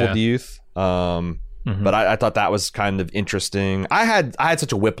 her troubled Yeah. youth? Mhm. But I thought that was kind of interesting. I had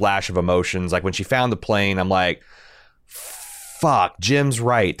such a whiplash of emotions. Like when she found the plane, I'm like, fuck, Jim's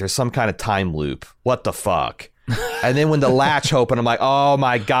right. There's some kind of time loop. What the fuck? And then when the latch opened, I'm like, oh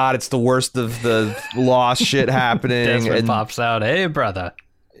my God, it's the worst of the lost shit happening. Desmond And pops out, hey, brother.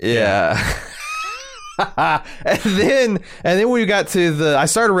 yeah. and then when we got to I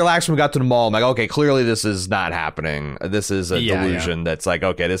started relaxing when we got to the mall. I'm like, okay, clearly this is not happening. This is a delusion. That's like,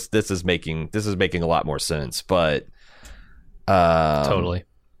 okay, this is making a lot more sense. But Totally.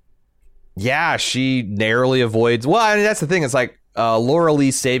 yeah, she narrowly avoids. Well, I mean, that's the thing. It's like Laura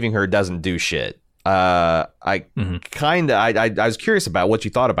Lee saving her doesn't do shit. I was curious about what you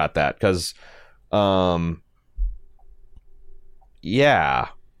thought about that because, yeah.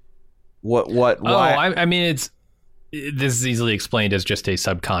 Why? I mean, this is easily explained as just a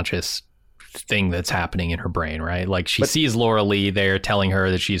subconscious thing that's happening in her brain, right? Like she sees Laura Lee there telling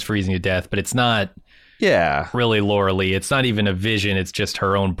her that she's freezing to death, but it's not really Laura Lee. It's not even a vision. It's just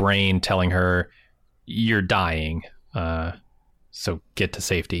her own brain telling her you're dying. So get to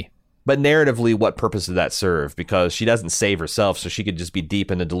safety. But narratively, what purpose did that serve? Because she doesn't save herself, so she could just be deep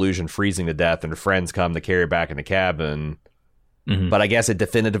in a delusion, freezing to death, and her friends come to carry her back in the cabin. Mm-hmm. But I guess it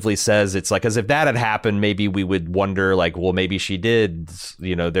definitively says it's like, as if that had happened, maybe we would wonder, like, well, maybe she did.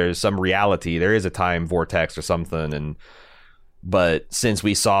 You know, there's some reality. There is a time vortex or something. But since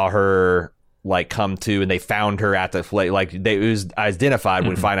we saw her like come to, and they found her at the it was identified.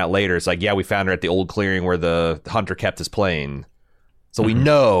 When we find out later, it's like, yeah, we found her at the old clearing where the hunter kept his plane. So we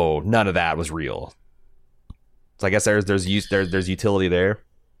know none of that was real. So I guess there's utility there.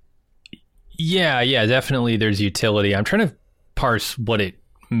 Yeah, definitely. There's utility. I'm trying to parse what it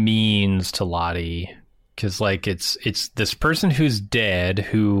means to Lottie, because like it's this person who's dead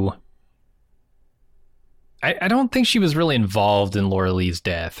who I don't think she was really involved in Laura Lee's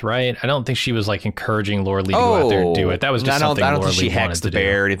death, right? I don't think she was like encouraging Laura Lee to go out there and do it. That was just something Laura Lee wanted to do. I don't think she hexed the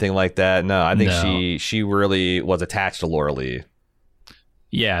bear or anything like that. No, I think she really was attached to Laura Lee.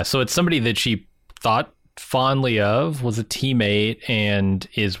 Yeah, so it's somebody that she thought fondly of, was a teammate, and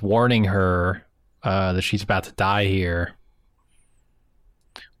is warning her that she's about to die here.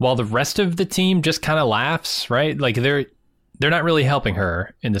 While the rest of the team just kind of laughs, right? Like they're not really helping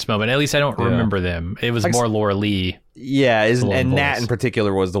her in this moment. At least I don't remember them. It was more Laura Lee. Yeah, and Nat in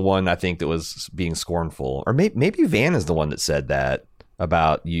particular was the one I think that was being scornful. Or maybe Van is the one that said that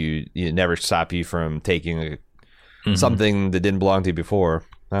about you never stop you from taking something that didn't belong to you before.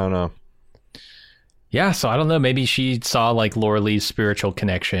 I don't know. Yeah, so I don't know. Maybe she saw like Laura Lee's spiritual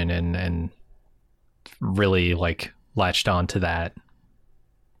connection and really like latched on to that.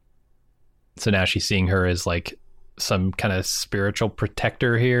 So now she's seeing her as like some kind of spiritual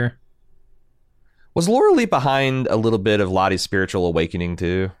protector here. Was Laura Lee behind a little bit of Lottie's spiritual awakening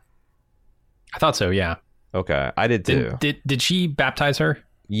too? I thought so, yeah. Okay, I did too. Did she baptize her?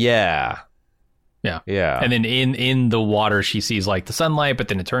 Yeah. Yeah. And then in the water, she sees like the sunlight, but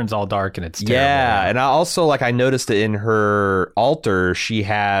then it turns all dark and it's terrible. Yeah, and I also I noticed that in her altar, she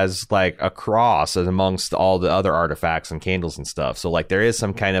has like a cross amongst all the other artifacts and candles and stuff. So like there is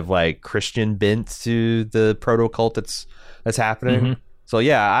some kind of like Christian bent to the proto cult that's happening. Mm-hmm. So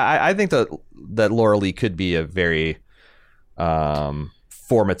yeah, I think that Laura Lee could be a very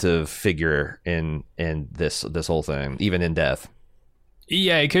formative figure in this whole thing, even in death.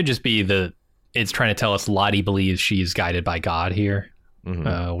 Yeah, it could just be it's trying to tell us Lottie believes she's guided by God here,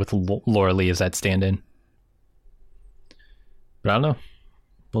 with Laura Lee as that stand-in. But I don't know.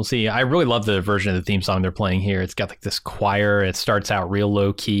 We'll see. I really love the version of the theme song they're playing here. It's got like this choir. It starts out real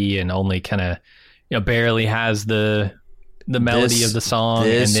low key and only kind of barely has the melody of the song,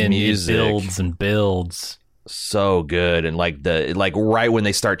 and then music, it builds and builds. So good. And like right when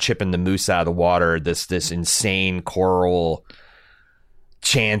they start chipping the moose out of the water, this insane choral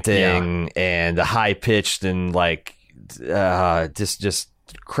chanting and the high pitched and just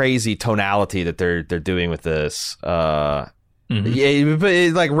crazy tonality that they're doing with this. Yeah,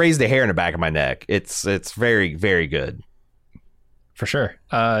 it like raised the hair in the back of my neck. It's very, very good. For sure.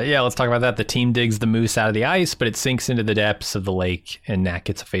 Yeah, let's talk about that. The team digs the moose out of the ice, but it sinks into the depths of the lake, and Nat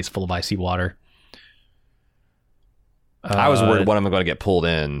gets a face full of icy water. I was worried one of them going to get pulled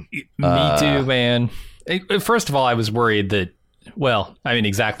in. Me too, man. First of all, I was worried that, well, I mean,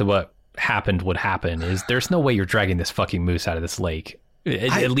 exactly what happened would happen is there's no way you're dragging this fucking moose out of this lake.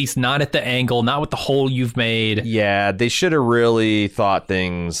 At least not at the angle, not with the hole you've made. Yeah, they should have really thought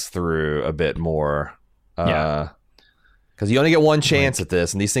things through a bit more. Yeah. Because you only get one chance at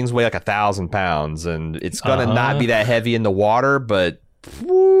this, and these things weigh like 1,000 pounds, and it's going to not be that heavy in the water, but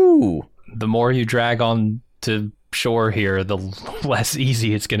woo. The more you drag on to shore here, the less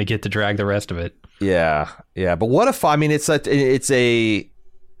easy it's going to get to drag the rest of it. Yeah. But what if, I mean, it's a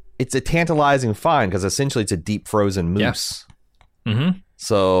tantalizing find, because essentially it's a deep frozen moose. Yeah. Mm-hmm.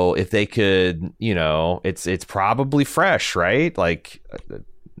 So if they could, it's probably fresh, right? Like,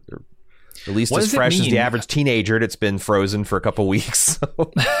 at least as fresh as the average teenager that's been frozen for a couple weeks.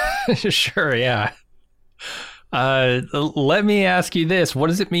 Sure, yeah. Let me ask you this. What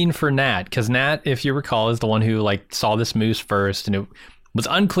does it mean for Nat? Because Nat, if you recall, is the one who saw this moose first, and it was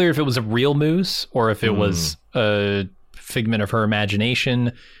unclear if it was a real moose or if it was a figment of her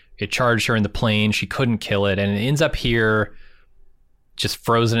imagination. It charged her in the plane. She couldn't kill it, and it ends up here just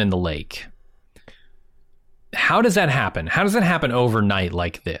frozen in the lake. How does that happen? How does that happen overnight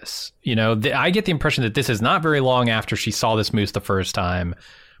like this? I get the impression that this is not very long after she saw this moose the first time.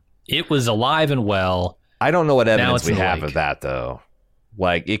 It was alive and well. I don't know what evidence we have of that, though.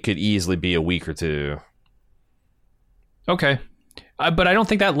 Like, it could easily be a week or two. Okay. But I don't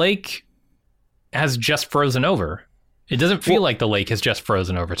think that lake has just frozen over. It doesn't feel like the lake has just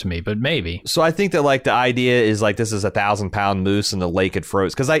frozen over to me, but maybe. So I think that the idea is this is 1,000-pound moose and the lake had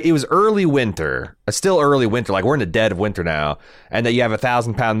froze. Because it was early winter, still early winter. We're in the dead of winter now. And that you have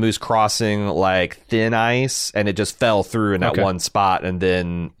 1,000-pound moose crossing thin ice, and it just fell through in that one spot. And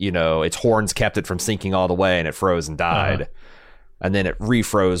then, its horns kept it from sinking all the way, and it froze and died. And then it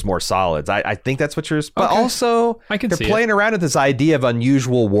refroze more solids. I think that's what you're... But also, they're playing around with this idea of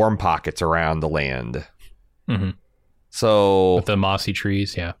unusual warm pockets around the land. Mm-hmm. So with the mossy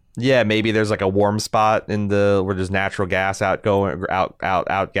trees, yeah, maybe there's a warm spot in where there's natural gas outgassing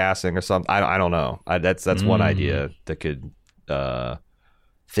or something. I don't know. That's one idea that could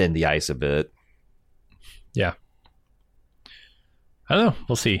thin the ice a bit. Yeah, I don't know.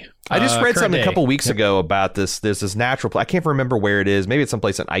 We'll see. I just read something a couple weeks ago about this. There's this natural. I can't remember where it is. Maybe it's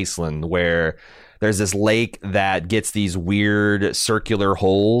someplace in Iceland where there's this lake that gets these weird circular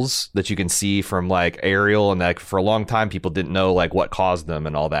holes that you can see from aerial, and for a long time people didn't know what caused them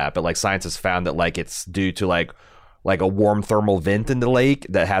and all that. But scientists found that it's due to a warm thermal vent in the lake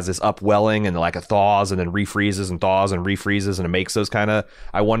that has this upwelling, and it thaws and then refreezes and thaws and refreezes, and it makes those kind of.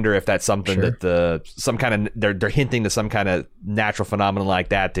 I wonder if that's something that some kind of they're hinting to some kind of natural phenomenon like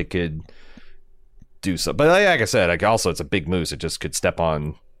that could do so. But like I said, also it's a big moose. It just could step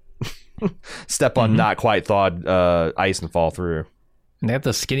on not quite thawed ice and fall through. And they have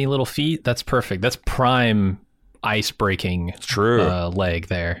the skinny little feet. That's perfect. That's prime ice breaking. True. Leg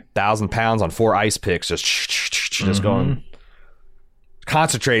there. 1,000 pounds on 4 ice picks, just going,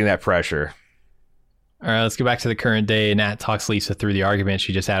 concentrating that pressure. All right, let's go back to the current day. Nat talks Lisa through the argument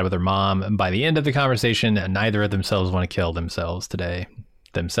she just had with her mom. And by the end of the conversation, neither of themselves want to kill themselves today.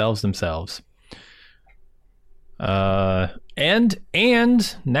 Themselves. And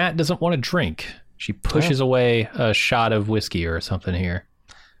Nat doesn't want to drink. She pushes away a shot of whiskey or something here.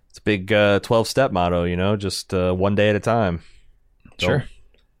 It's a big 12-step motto, just one day at a time. Sure.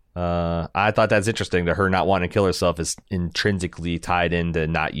 I thought that's interesting that her not wanting to kill herself is intrinsically tied into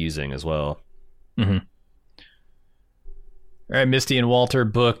not using as well. Mm-hmm. All right, Misty and Walter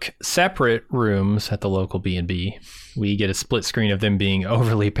book separate rooms at the local B&B. We get a split screen of them being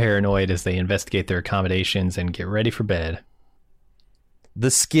overly paranoid as they investigate their accommodations and get ready for bed. The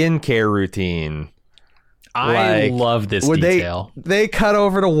skincare routine. I love this detail. They cut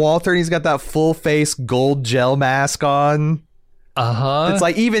over to Walter and he's got that full face gold gel mask on. Uh-huh. It's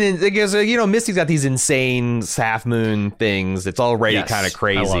like because Misty's got these insane half moon things. It's already kind of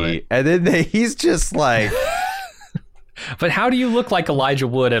crazy. And then he's just like... But how do you look like Elijah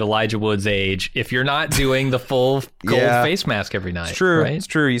Wood at Elijah Wood's age if you're not doing the full gold face mask every night? It's true. Right? It's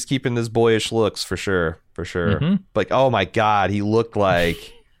true. He's keeping his boyish looks for sure. Mm-hmm. Like, oh my God, he looked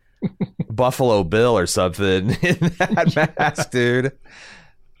like Buffalo Bill or something in that mask, dude.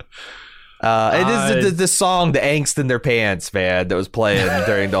 It is the song, "The Angst in Their Pants," man, that was playing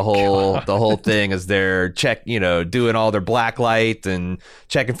during the whole thing as they're doing all their black light and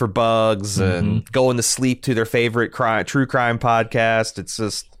checking for bugs and going to sleep to their favorite true crime podcast. It's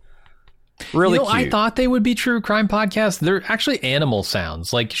just really cute. I thought they would be true crime podcasts. They're actually animal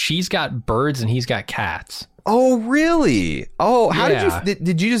sounds. Like she's got birds and he's got cats. Oh, really? Oh, how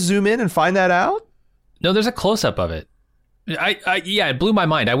did you just zoom in and find that out? No, there's a close up of it. It blew my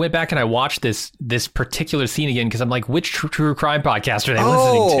mind. I went back and I watched this particular scene again because I'm like, which true crime podcast are they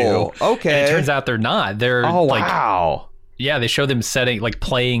listening to? Okay. And it turns out they're not. They're wow. Yeah, they show them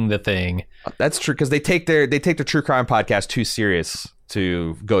playing the thing. That's true because they take their true crime podcast too serious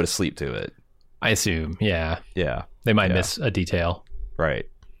to go to sleep to it. I assume. Yeah. Yeah. They might miss a detail. Right.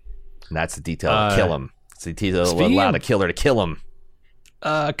 And that's the detail to kill him. It's the detail to allow the killer to kill him.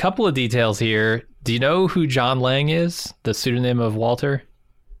 A couple of details here. Do you know who John Lang is? The pseudonym of Walter?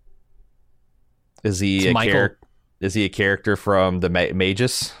 Is he a character from the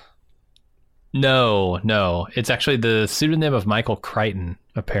Magus? No. It's actually the pseudonym of Michael Crichton,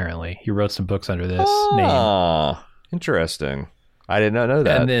 apparently. He wrote some books under this name. Interesting. I did not know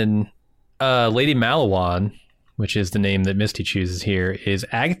that. And then Lady Malawan, which is the name that Misty chooses here, is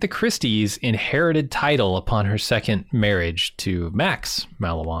Agatha Christie's inherited title upon her second marriage to Max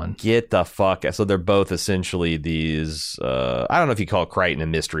Malawan. Get the fuck out. So they're both essentially these, I don't know if you call Crichton a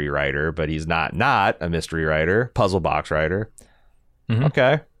mystery writer, but he's not a mystery writer, puzzle box writer. Mm-hmm.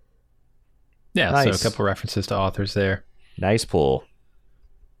 Okay. Yeah, nice. So a couple references to authors there. Nice pull.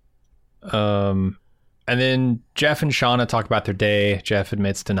 And then Jeff and Shauna talk about their day. Jeff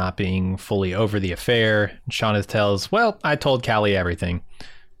admits to not being fully over the affair. Shauna tells, well, I told Callie everything.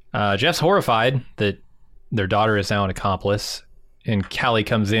 Jeff's horrified that their daughter is now an accomplice. And Callie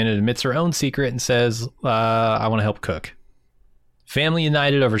comes in and admits her own secret and says, I want to help cook. Family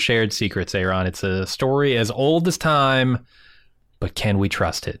united over shared secrets, Aaron. It's a story as old as time, but can we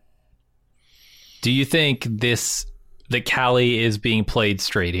trust it? Do you think that Callie is being played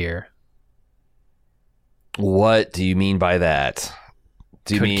straight here? What do you mean by that?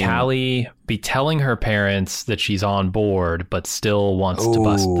 Could Callie be telling her parents that she's on board, but still wants to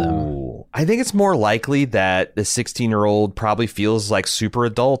bust them? I think it's more likely that the 16-year-old probably feels like super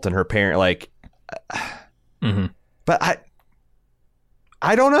adult and her parent Mm-hmm. But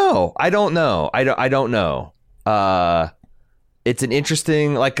I don't know. I don't know. It's an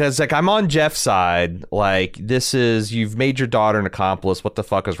interesting, because I'm on Jeff's side. Like, this is, you've made your daughter an accomplice. What the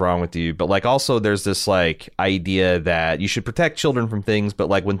fuck is wrong with you? But also there's this idea that you should protect children from things. But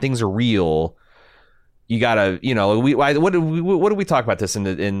when things are real, you gotta, what did we talk about this in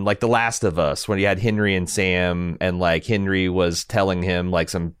The Last of Us, when you had Henry and Sam, and Henry was telling him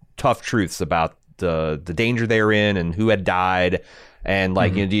some tough truths about the danger they were in and who had died, and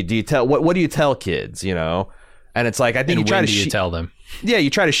do you tell what do you tell kids, And it's I think you try to tell them. Yeah, you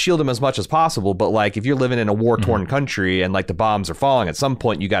try to shield them as much as possible, but if you're living in a war-torn country and the bombs are falling, at some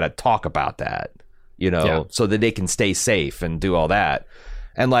point you got to talk about that, so that they can stay safe and do all that.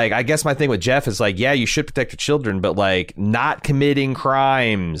 And I guess my thing with Jeff is yeah, you should protect your children, but not committing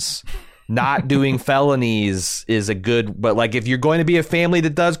crimes, not doing felonies is a good. But if you're going to be a family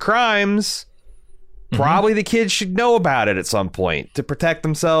that does crimes, probably the kids should know about it at some point to protect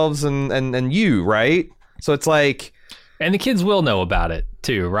themselves and you, right? So it's and the kids will know about it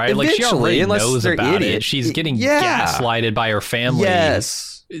too, right? She already knows about idiots. it. She's getting gaslighted by her family.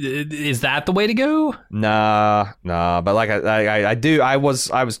 Yes. Is that the way to go? Nah. But I do. I was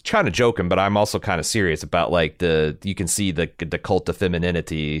kind of joking, but I'm also kind of serious about you can see the cult of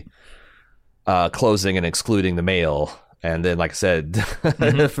femininity closing and excluding the male And then, like I said,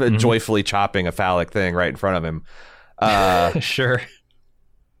 joyfully chopping a phallic thing right in front of him. Sure.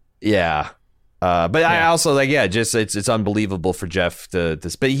 Yeah. But I also just it's unbelievable for Jeff to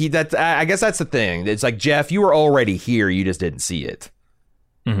but I guess that's the thing. It's like, Jeff, you were already here, you just didn't see it.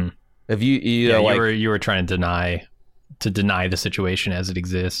 Mm-hmm. If you were trying to deny the situation as it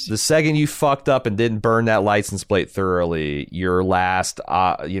exists. The second you fucked up and didn't burn that license plate thoroughly, your last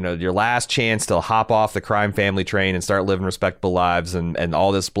chance to hop off the crime family train and start living respectable lives, and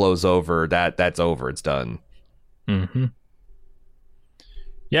all this blows over. That's over. It's done. Mm-hmm.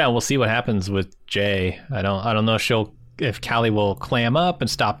 Yeah, we'll see what happens with Jay. I don't know if Callie will clam up and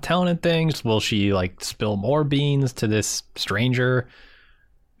stop telling things. Will she like spill more beans to this stranger?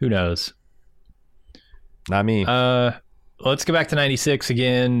 Who knows? Not me. Let's go back to 96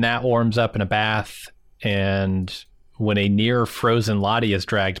 again. Nat warms up in a bath, and when a near frozen Lottie is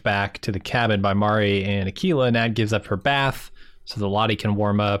dragged back to the cabin by Mari and Aquila, Nat gives up her bath so the Lottie can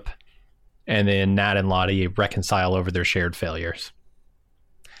warm up, and then Nat and Lottie reconcile over their shared failures.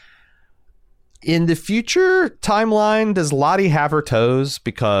 In the future timeline, does Lottie have her toes?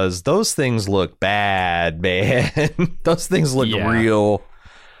 Because those things look bad, man. Those things look real.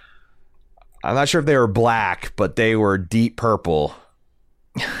 I'm not sure if they were black, but they were deep purple.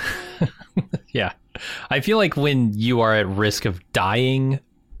 Yeah. I feel like when you are at risk of dying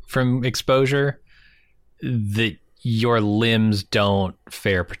from exposure, that your limbs don't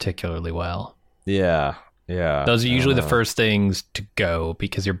fare particularly well. Yeah. Yeah. Those are usually the first things to go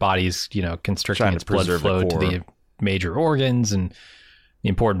because your body's, constricting its blood flow to the major organs and the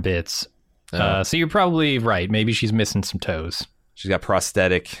important bits. So you're probably right. Maybe she's missing some toes. She's got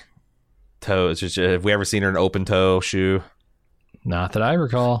prosthetic toes. Have we ever seen her in an open toe shoe? Not that I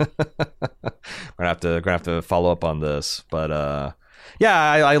recall. We're gonna have to follow up on this, but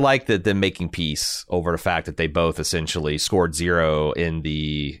I like that them making peace over the fact that they both essentially scored 0 in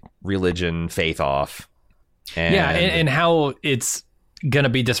the religion faith off. And how it's gonna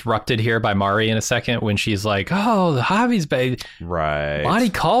be disrupted here by Mari in a second when she's like, "Oh, the hobbies, babe." Right. Lottie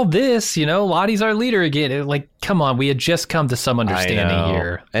called this. Lottie's our leader again. Like, come on, we had just come to some understanding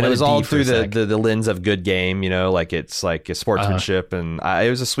here. And it was all through the lens of good game. Like it's like a sportsmanship, and it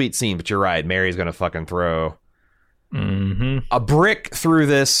was a sweet scene. But you're right, Mary's gonna fucking throw a brick through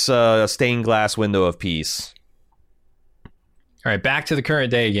this stained glass window of peace. All right, back to the current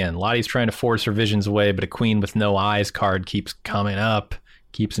day again. Lottie's trying to force her visions away, but a queen with no eyes card keeps coming up,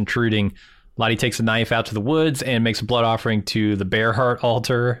 keeps intruding. Lottie takes a knife out to the woods and makes a blood offering to the Bear Heart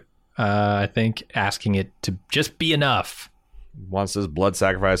altar, I think, asking it to just be enough. Wants this blood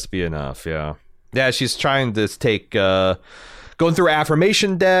sacrifice to be enough, yeah. Yeah, she's trying to take, going through her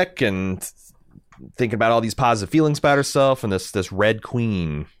affirmation deck and thinking about all these positive feelings about herself, and this red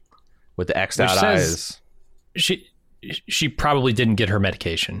queen with the X'd out eyes. She probably didn't get her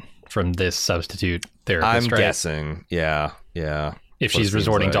medication from this substitute therapist, I'm guessing. Yeah. If she's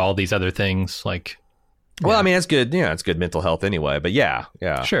resorting to all these other things, like... Well, I mean, it's good. It's good mental health anyway, but yeah.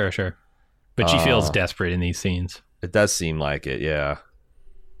 Sure. But she feels desperate in these scenes. It does seem like it, yeah.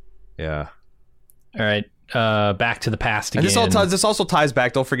 All right, back to the past again. And this also ties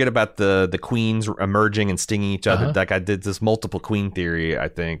back, don't forget about the queens emerging and stinging each other. Like I did this multiple queen theory, I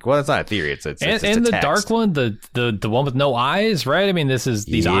think. Well, it's not a theory, it's and the dark one, the one with no eyes, right? I mean,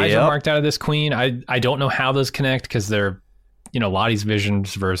 these eyes are marked out of this queen. I don't know how those connect because they're, Lottie's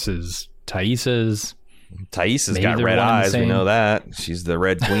visions versus Thaisa's. Thaisa's got red eyes, we know that. She's the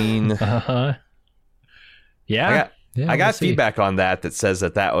red queen. Yeah. I got feedback on that says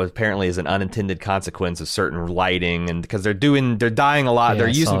that was apparently is an unintended consequence of certain lighting, and because they're dying a lot, they're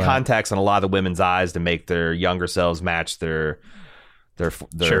using contacts on a lot of the women's eyes to make their younger selves match their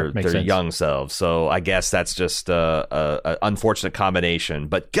young selves. So I guess that's just a unfortunate combination.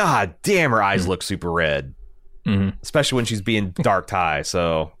 But god damn, her eyes look super red, especially when she's being dark Thai.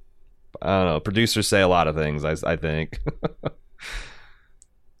 So I don't know. Producers say a lot of things, I think.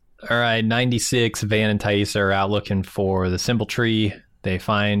 All right, 96, Van and Thaisa are out looking for the symbol tree. They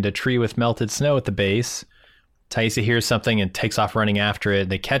find a tree with melted snow at the base. Thaisa hears something and takes off running after it.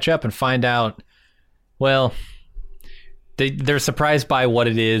 They catch up and find out, well, they're surprised by what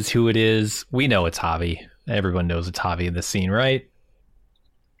it is, who it is. We know it's Javi. Everyone knows it's Javi in this scene, right?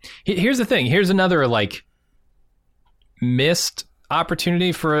 Here's the thing. Here's another, missed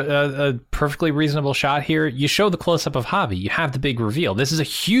opportunity for a perfectly reasonable shot here. You show the close-up of Javi. You have the big reveal. This is a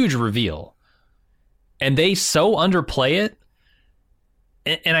huge reveal. And they so underplay it.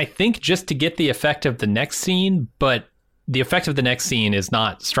 And I think just to get the effect of the next scene, but the effect of the next scene is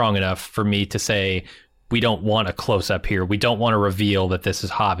not strong enough for me to say, we don't want a close-up here. We don't want to reveal that this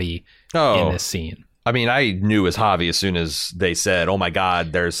is Javi in this scene. I mean, I knew it was Javi as soon as they said, "Oh my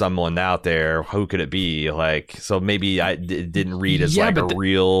God, there's someone out there. Who could it be?" Like, so maybe I didn't read as like a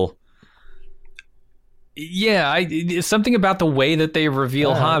real. Yeah, something about the way that they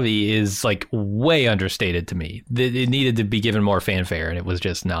reveal Javi is like way understated to me. It needed to be given more fanfare, and it was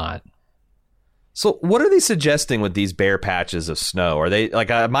just not. So what are they suggesting with these bare patches of snow? Are they like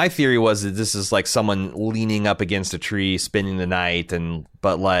my theory was that this is like someone leaning up against a tree, spending the night,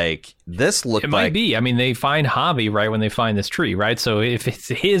 but like this looked like it might be. I mean, they find Javi right when they find this tree, right? So if it's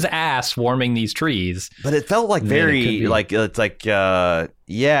his ass warming these trees, but it felt like very like it's like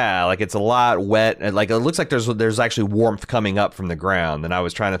like it's a lot wet, and like it looks like there's actually warmth coming up from the ground. And I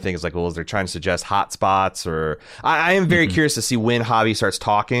was trying to think, it's like, well, is they trying to suggest hot spots? Or I am very curious to see when Javi starts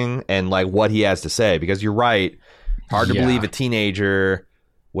talking and like what he has to say, because you're right, hard to believe a teenager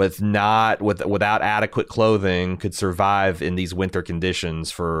without adequate clothing could survive in these winter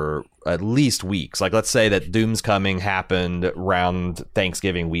conditions for at least weeks. Like, let's say that Doom's Coming happened around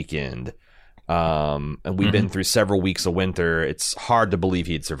Thanksgiving weekend. And we've been through several weeks of winter. It's hard to believe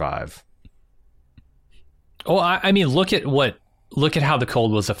he'd survive. Oh, I mean, look at how the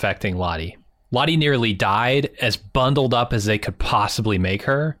cold was affecting Lottie. Lottie nearly died, as bundled up as they could possibly make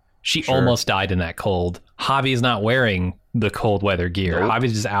her. She almost died in that cold. Javi's not wearing the cold weather gear. Nope.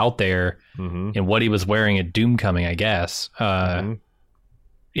 Javi's just out there in what he was wearing at Doom Coming, I guess. Yeah,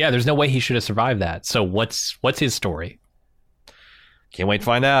 there's no way he should have survived that. So what's his story? Can't wait to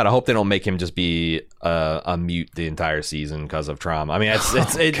find out. I hope they don't make him just be a mute the entire season because of trauma. I mean,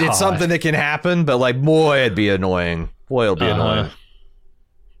 it's something that can happen, but like, boy, it'd be annoying. Boy, it'll be annoying.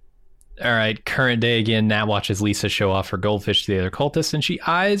 All right, current day again. Nat watches Lisa show off her goldfish to the other cultists, and she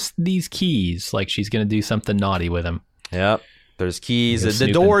eyes these keys like she's going to do something naughty with them. Yep, there's keys.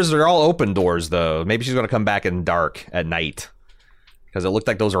 The doors are all open doors, though. Maybe she's going to come back in dark at night, because it looked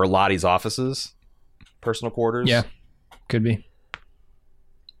like those are Lottie's offices, personal quarters. Yeah, could be.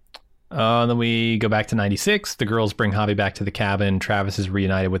 Then we go back to 96. The girls bring Javi back to the cabin. Travis is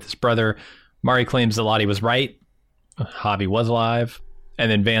reunited with his brother. Mari claims that Lottie was right. Javi was alive. And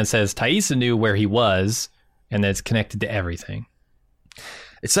then Van says Taissa knew where he was, and that it's connected to everything.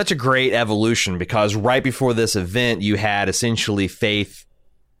 It's such a great evolution, because right before this event, you had essentially faith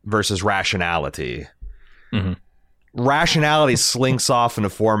versus rationality. Rationality slinks off in the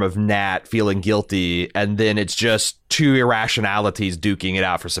form of Nat feeling guilty, and then it's just two irrationalities duking it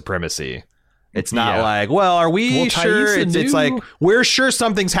out for supremacy. It's not like, well, are we sure? It's like, we're sure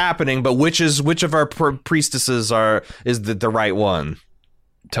something's happening, but which of our priestesses is the right one?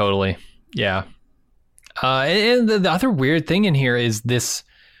 Totally. Yeah. And the other weird thing in here is this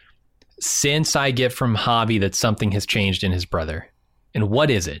sense I get from Javi that something has changed in his brother. And what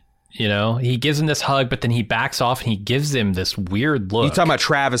is it? You know, he gives him this hug, but then he backs off and he gives him this weird look. You talking about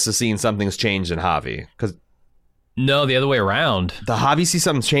Travis is seeing something's changed in Javi? No, the other way around. The Javi see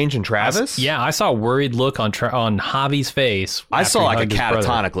something's changed in Travis? I saw a worried look on Javi's face. I saw like a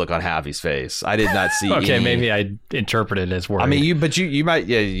catatonic look on Javi's face. I did not see. Okay, maybe I interpreted it as worried. I mean,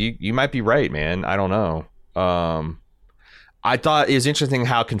 you might be right, man. I don't know. I thought it was interesting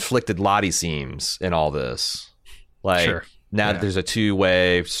how conflicted Lottie seems in all this. Like, now that there's a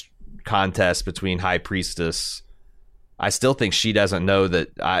two-way contest between High Priestess, I still think she doesn't know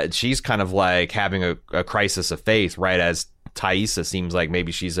that she's kind of like having a crisis of faith, right? As Taissa seems like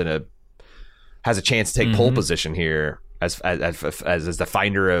maybe she's has a chance to take pole position here as the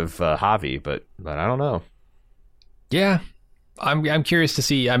finder of Javi, but I don't know. Yeah, I'm curious to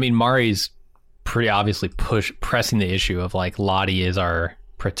see. I mean, Mari's pretty obviously pressing the issue of like, Lottie is our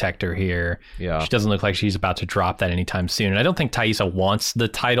protector here. Yeah, she doesn't look like she's about to drop that anytime soon. And I don't think Taissa wants the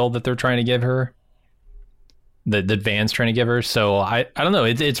title that they're trying to give her, that Van's trying to give her. So I don't know.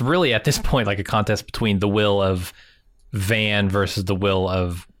 It's really at this point like a contest between the will of Van versus the will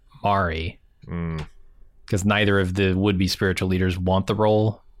of Mari, because neither of the would-be spiritual leaders want the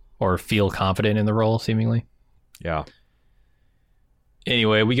role or feel confident in the role, seemingly. Yeah.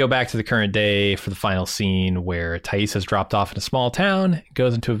 Anyway, we go back to the current day for the final scene where Taissa's dropped off in a small town,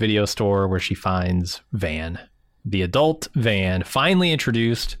 goes into a video store where she finds Van. The adult Van, finally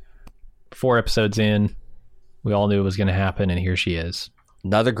introduced 4 episodes in. We all knew it was going to happen, and here she is.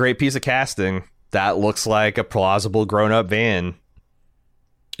 Another great piece of casting. That looks like a plausible grown-up Van.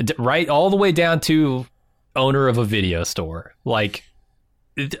 Right, all the way down to owner of a video store. Like,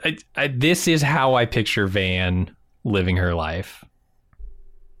 this is how I picture Van living her life.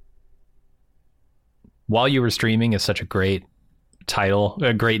 While You Were Streaming is such a great title,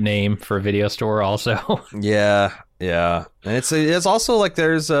 a great name for a video store also. Yeah. And it's also like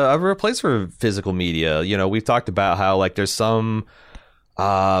there's a place for physical media. You know, we've talked about how like there's some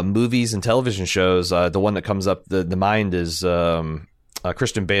movies and television shows. The one that comes up the mind is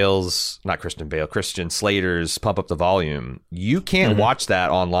Christian Slater's Pump Up the Volume. You can't watch that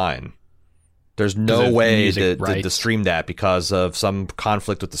online. There's no way to stream that because of some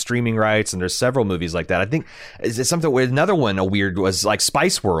conflict with the streaming rights, and there's several movies like that. I think is it something with another one. A weird was like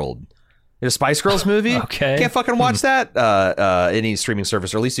Spice World. A Spice Girls movie. Okay, can't fucking watch that any streaming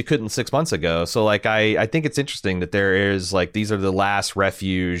service, or at least you couldn't 6 months ago. So like I think it's interesting that there is like these are the last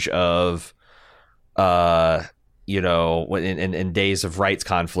refuge of in days of rights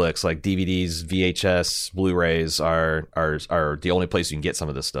conflicts, like DVDs, VHS, Blu-rays are the only place you can get some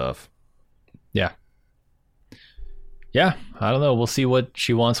of this stuff. Yeah, I don't know. We'll see what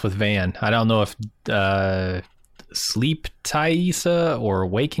she wants with Van. I don't know if Sleep Taissa or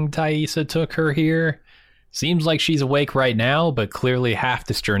Waking Taissa took her here. Seems like she's awake right now, but clearly half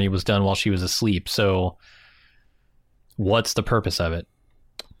this journey was done while she was asleep. So what's the purpose of it?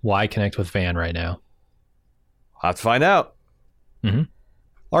 Why connect with Van right now? I'll have to find out. Mm-hmm.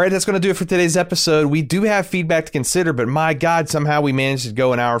 All right, that's going to do it for today's episode. We do have feedback to consider, but my God, somehow we managed to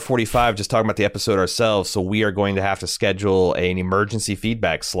go an hour 45 just talking about the episode ourselves. So we are going to have to schedule an emergency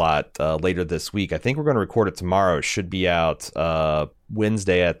feedback slot later this week. I think we're going to record it tomorrow. It should be out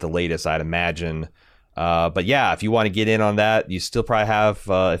Wednesday at the latest, I'd imagine. But yeah, if you want to get in on that, you still probably have,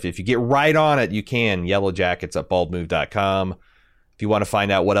 if you get right on it, you can. Yellowjackets@baldmove.com. If you want to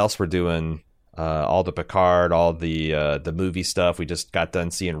find out what else we're doing, all the Picard, all the movie stuff. We just got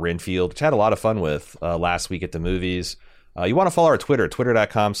done seeing Renfield, which I had a lot of fun with last week at the movies. You want to follow our Twitter,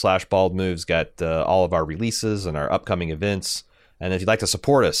 twitter.com/baldmoves. Got all of our releases and our upcoming events. And if you'd like to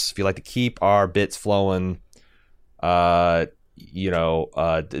support us, if you'd like to keep our bits flowing, it's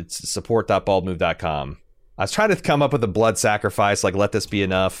support.baldmove.com. I was trying to come up with a blood sacrifice, like let this be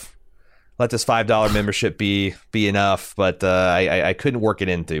enough. Let this $5 membership be enough, but I couldn't work it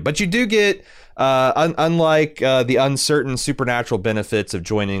into. But you do get, unlike the uncertain supernatural benefits of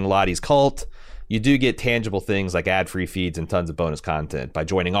joining Lottie's cult, you do get tangible things like ad-free feeds and tons of bonus content by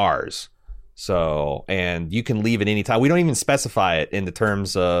joining ours. So, and you can leave at any time. We don't even specify it in the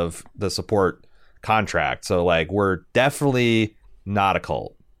terms of the support contract. So, like, we're definitely not a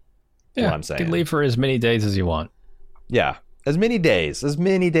cult. Yeah, what I'm saying. You can leave for as many days as you want. Yeah. As many days as you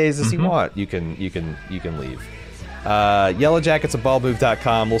want, you can leave.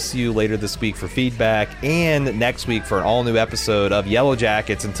 Yellowjackets@baldmove.com. We'll see you later this week for feedback and next week for an all new episode of Yellow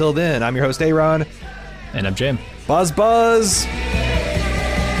Jackets. Until then, I'm your host Aaron, and I'm Jim. Buzz.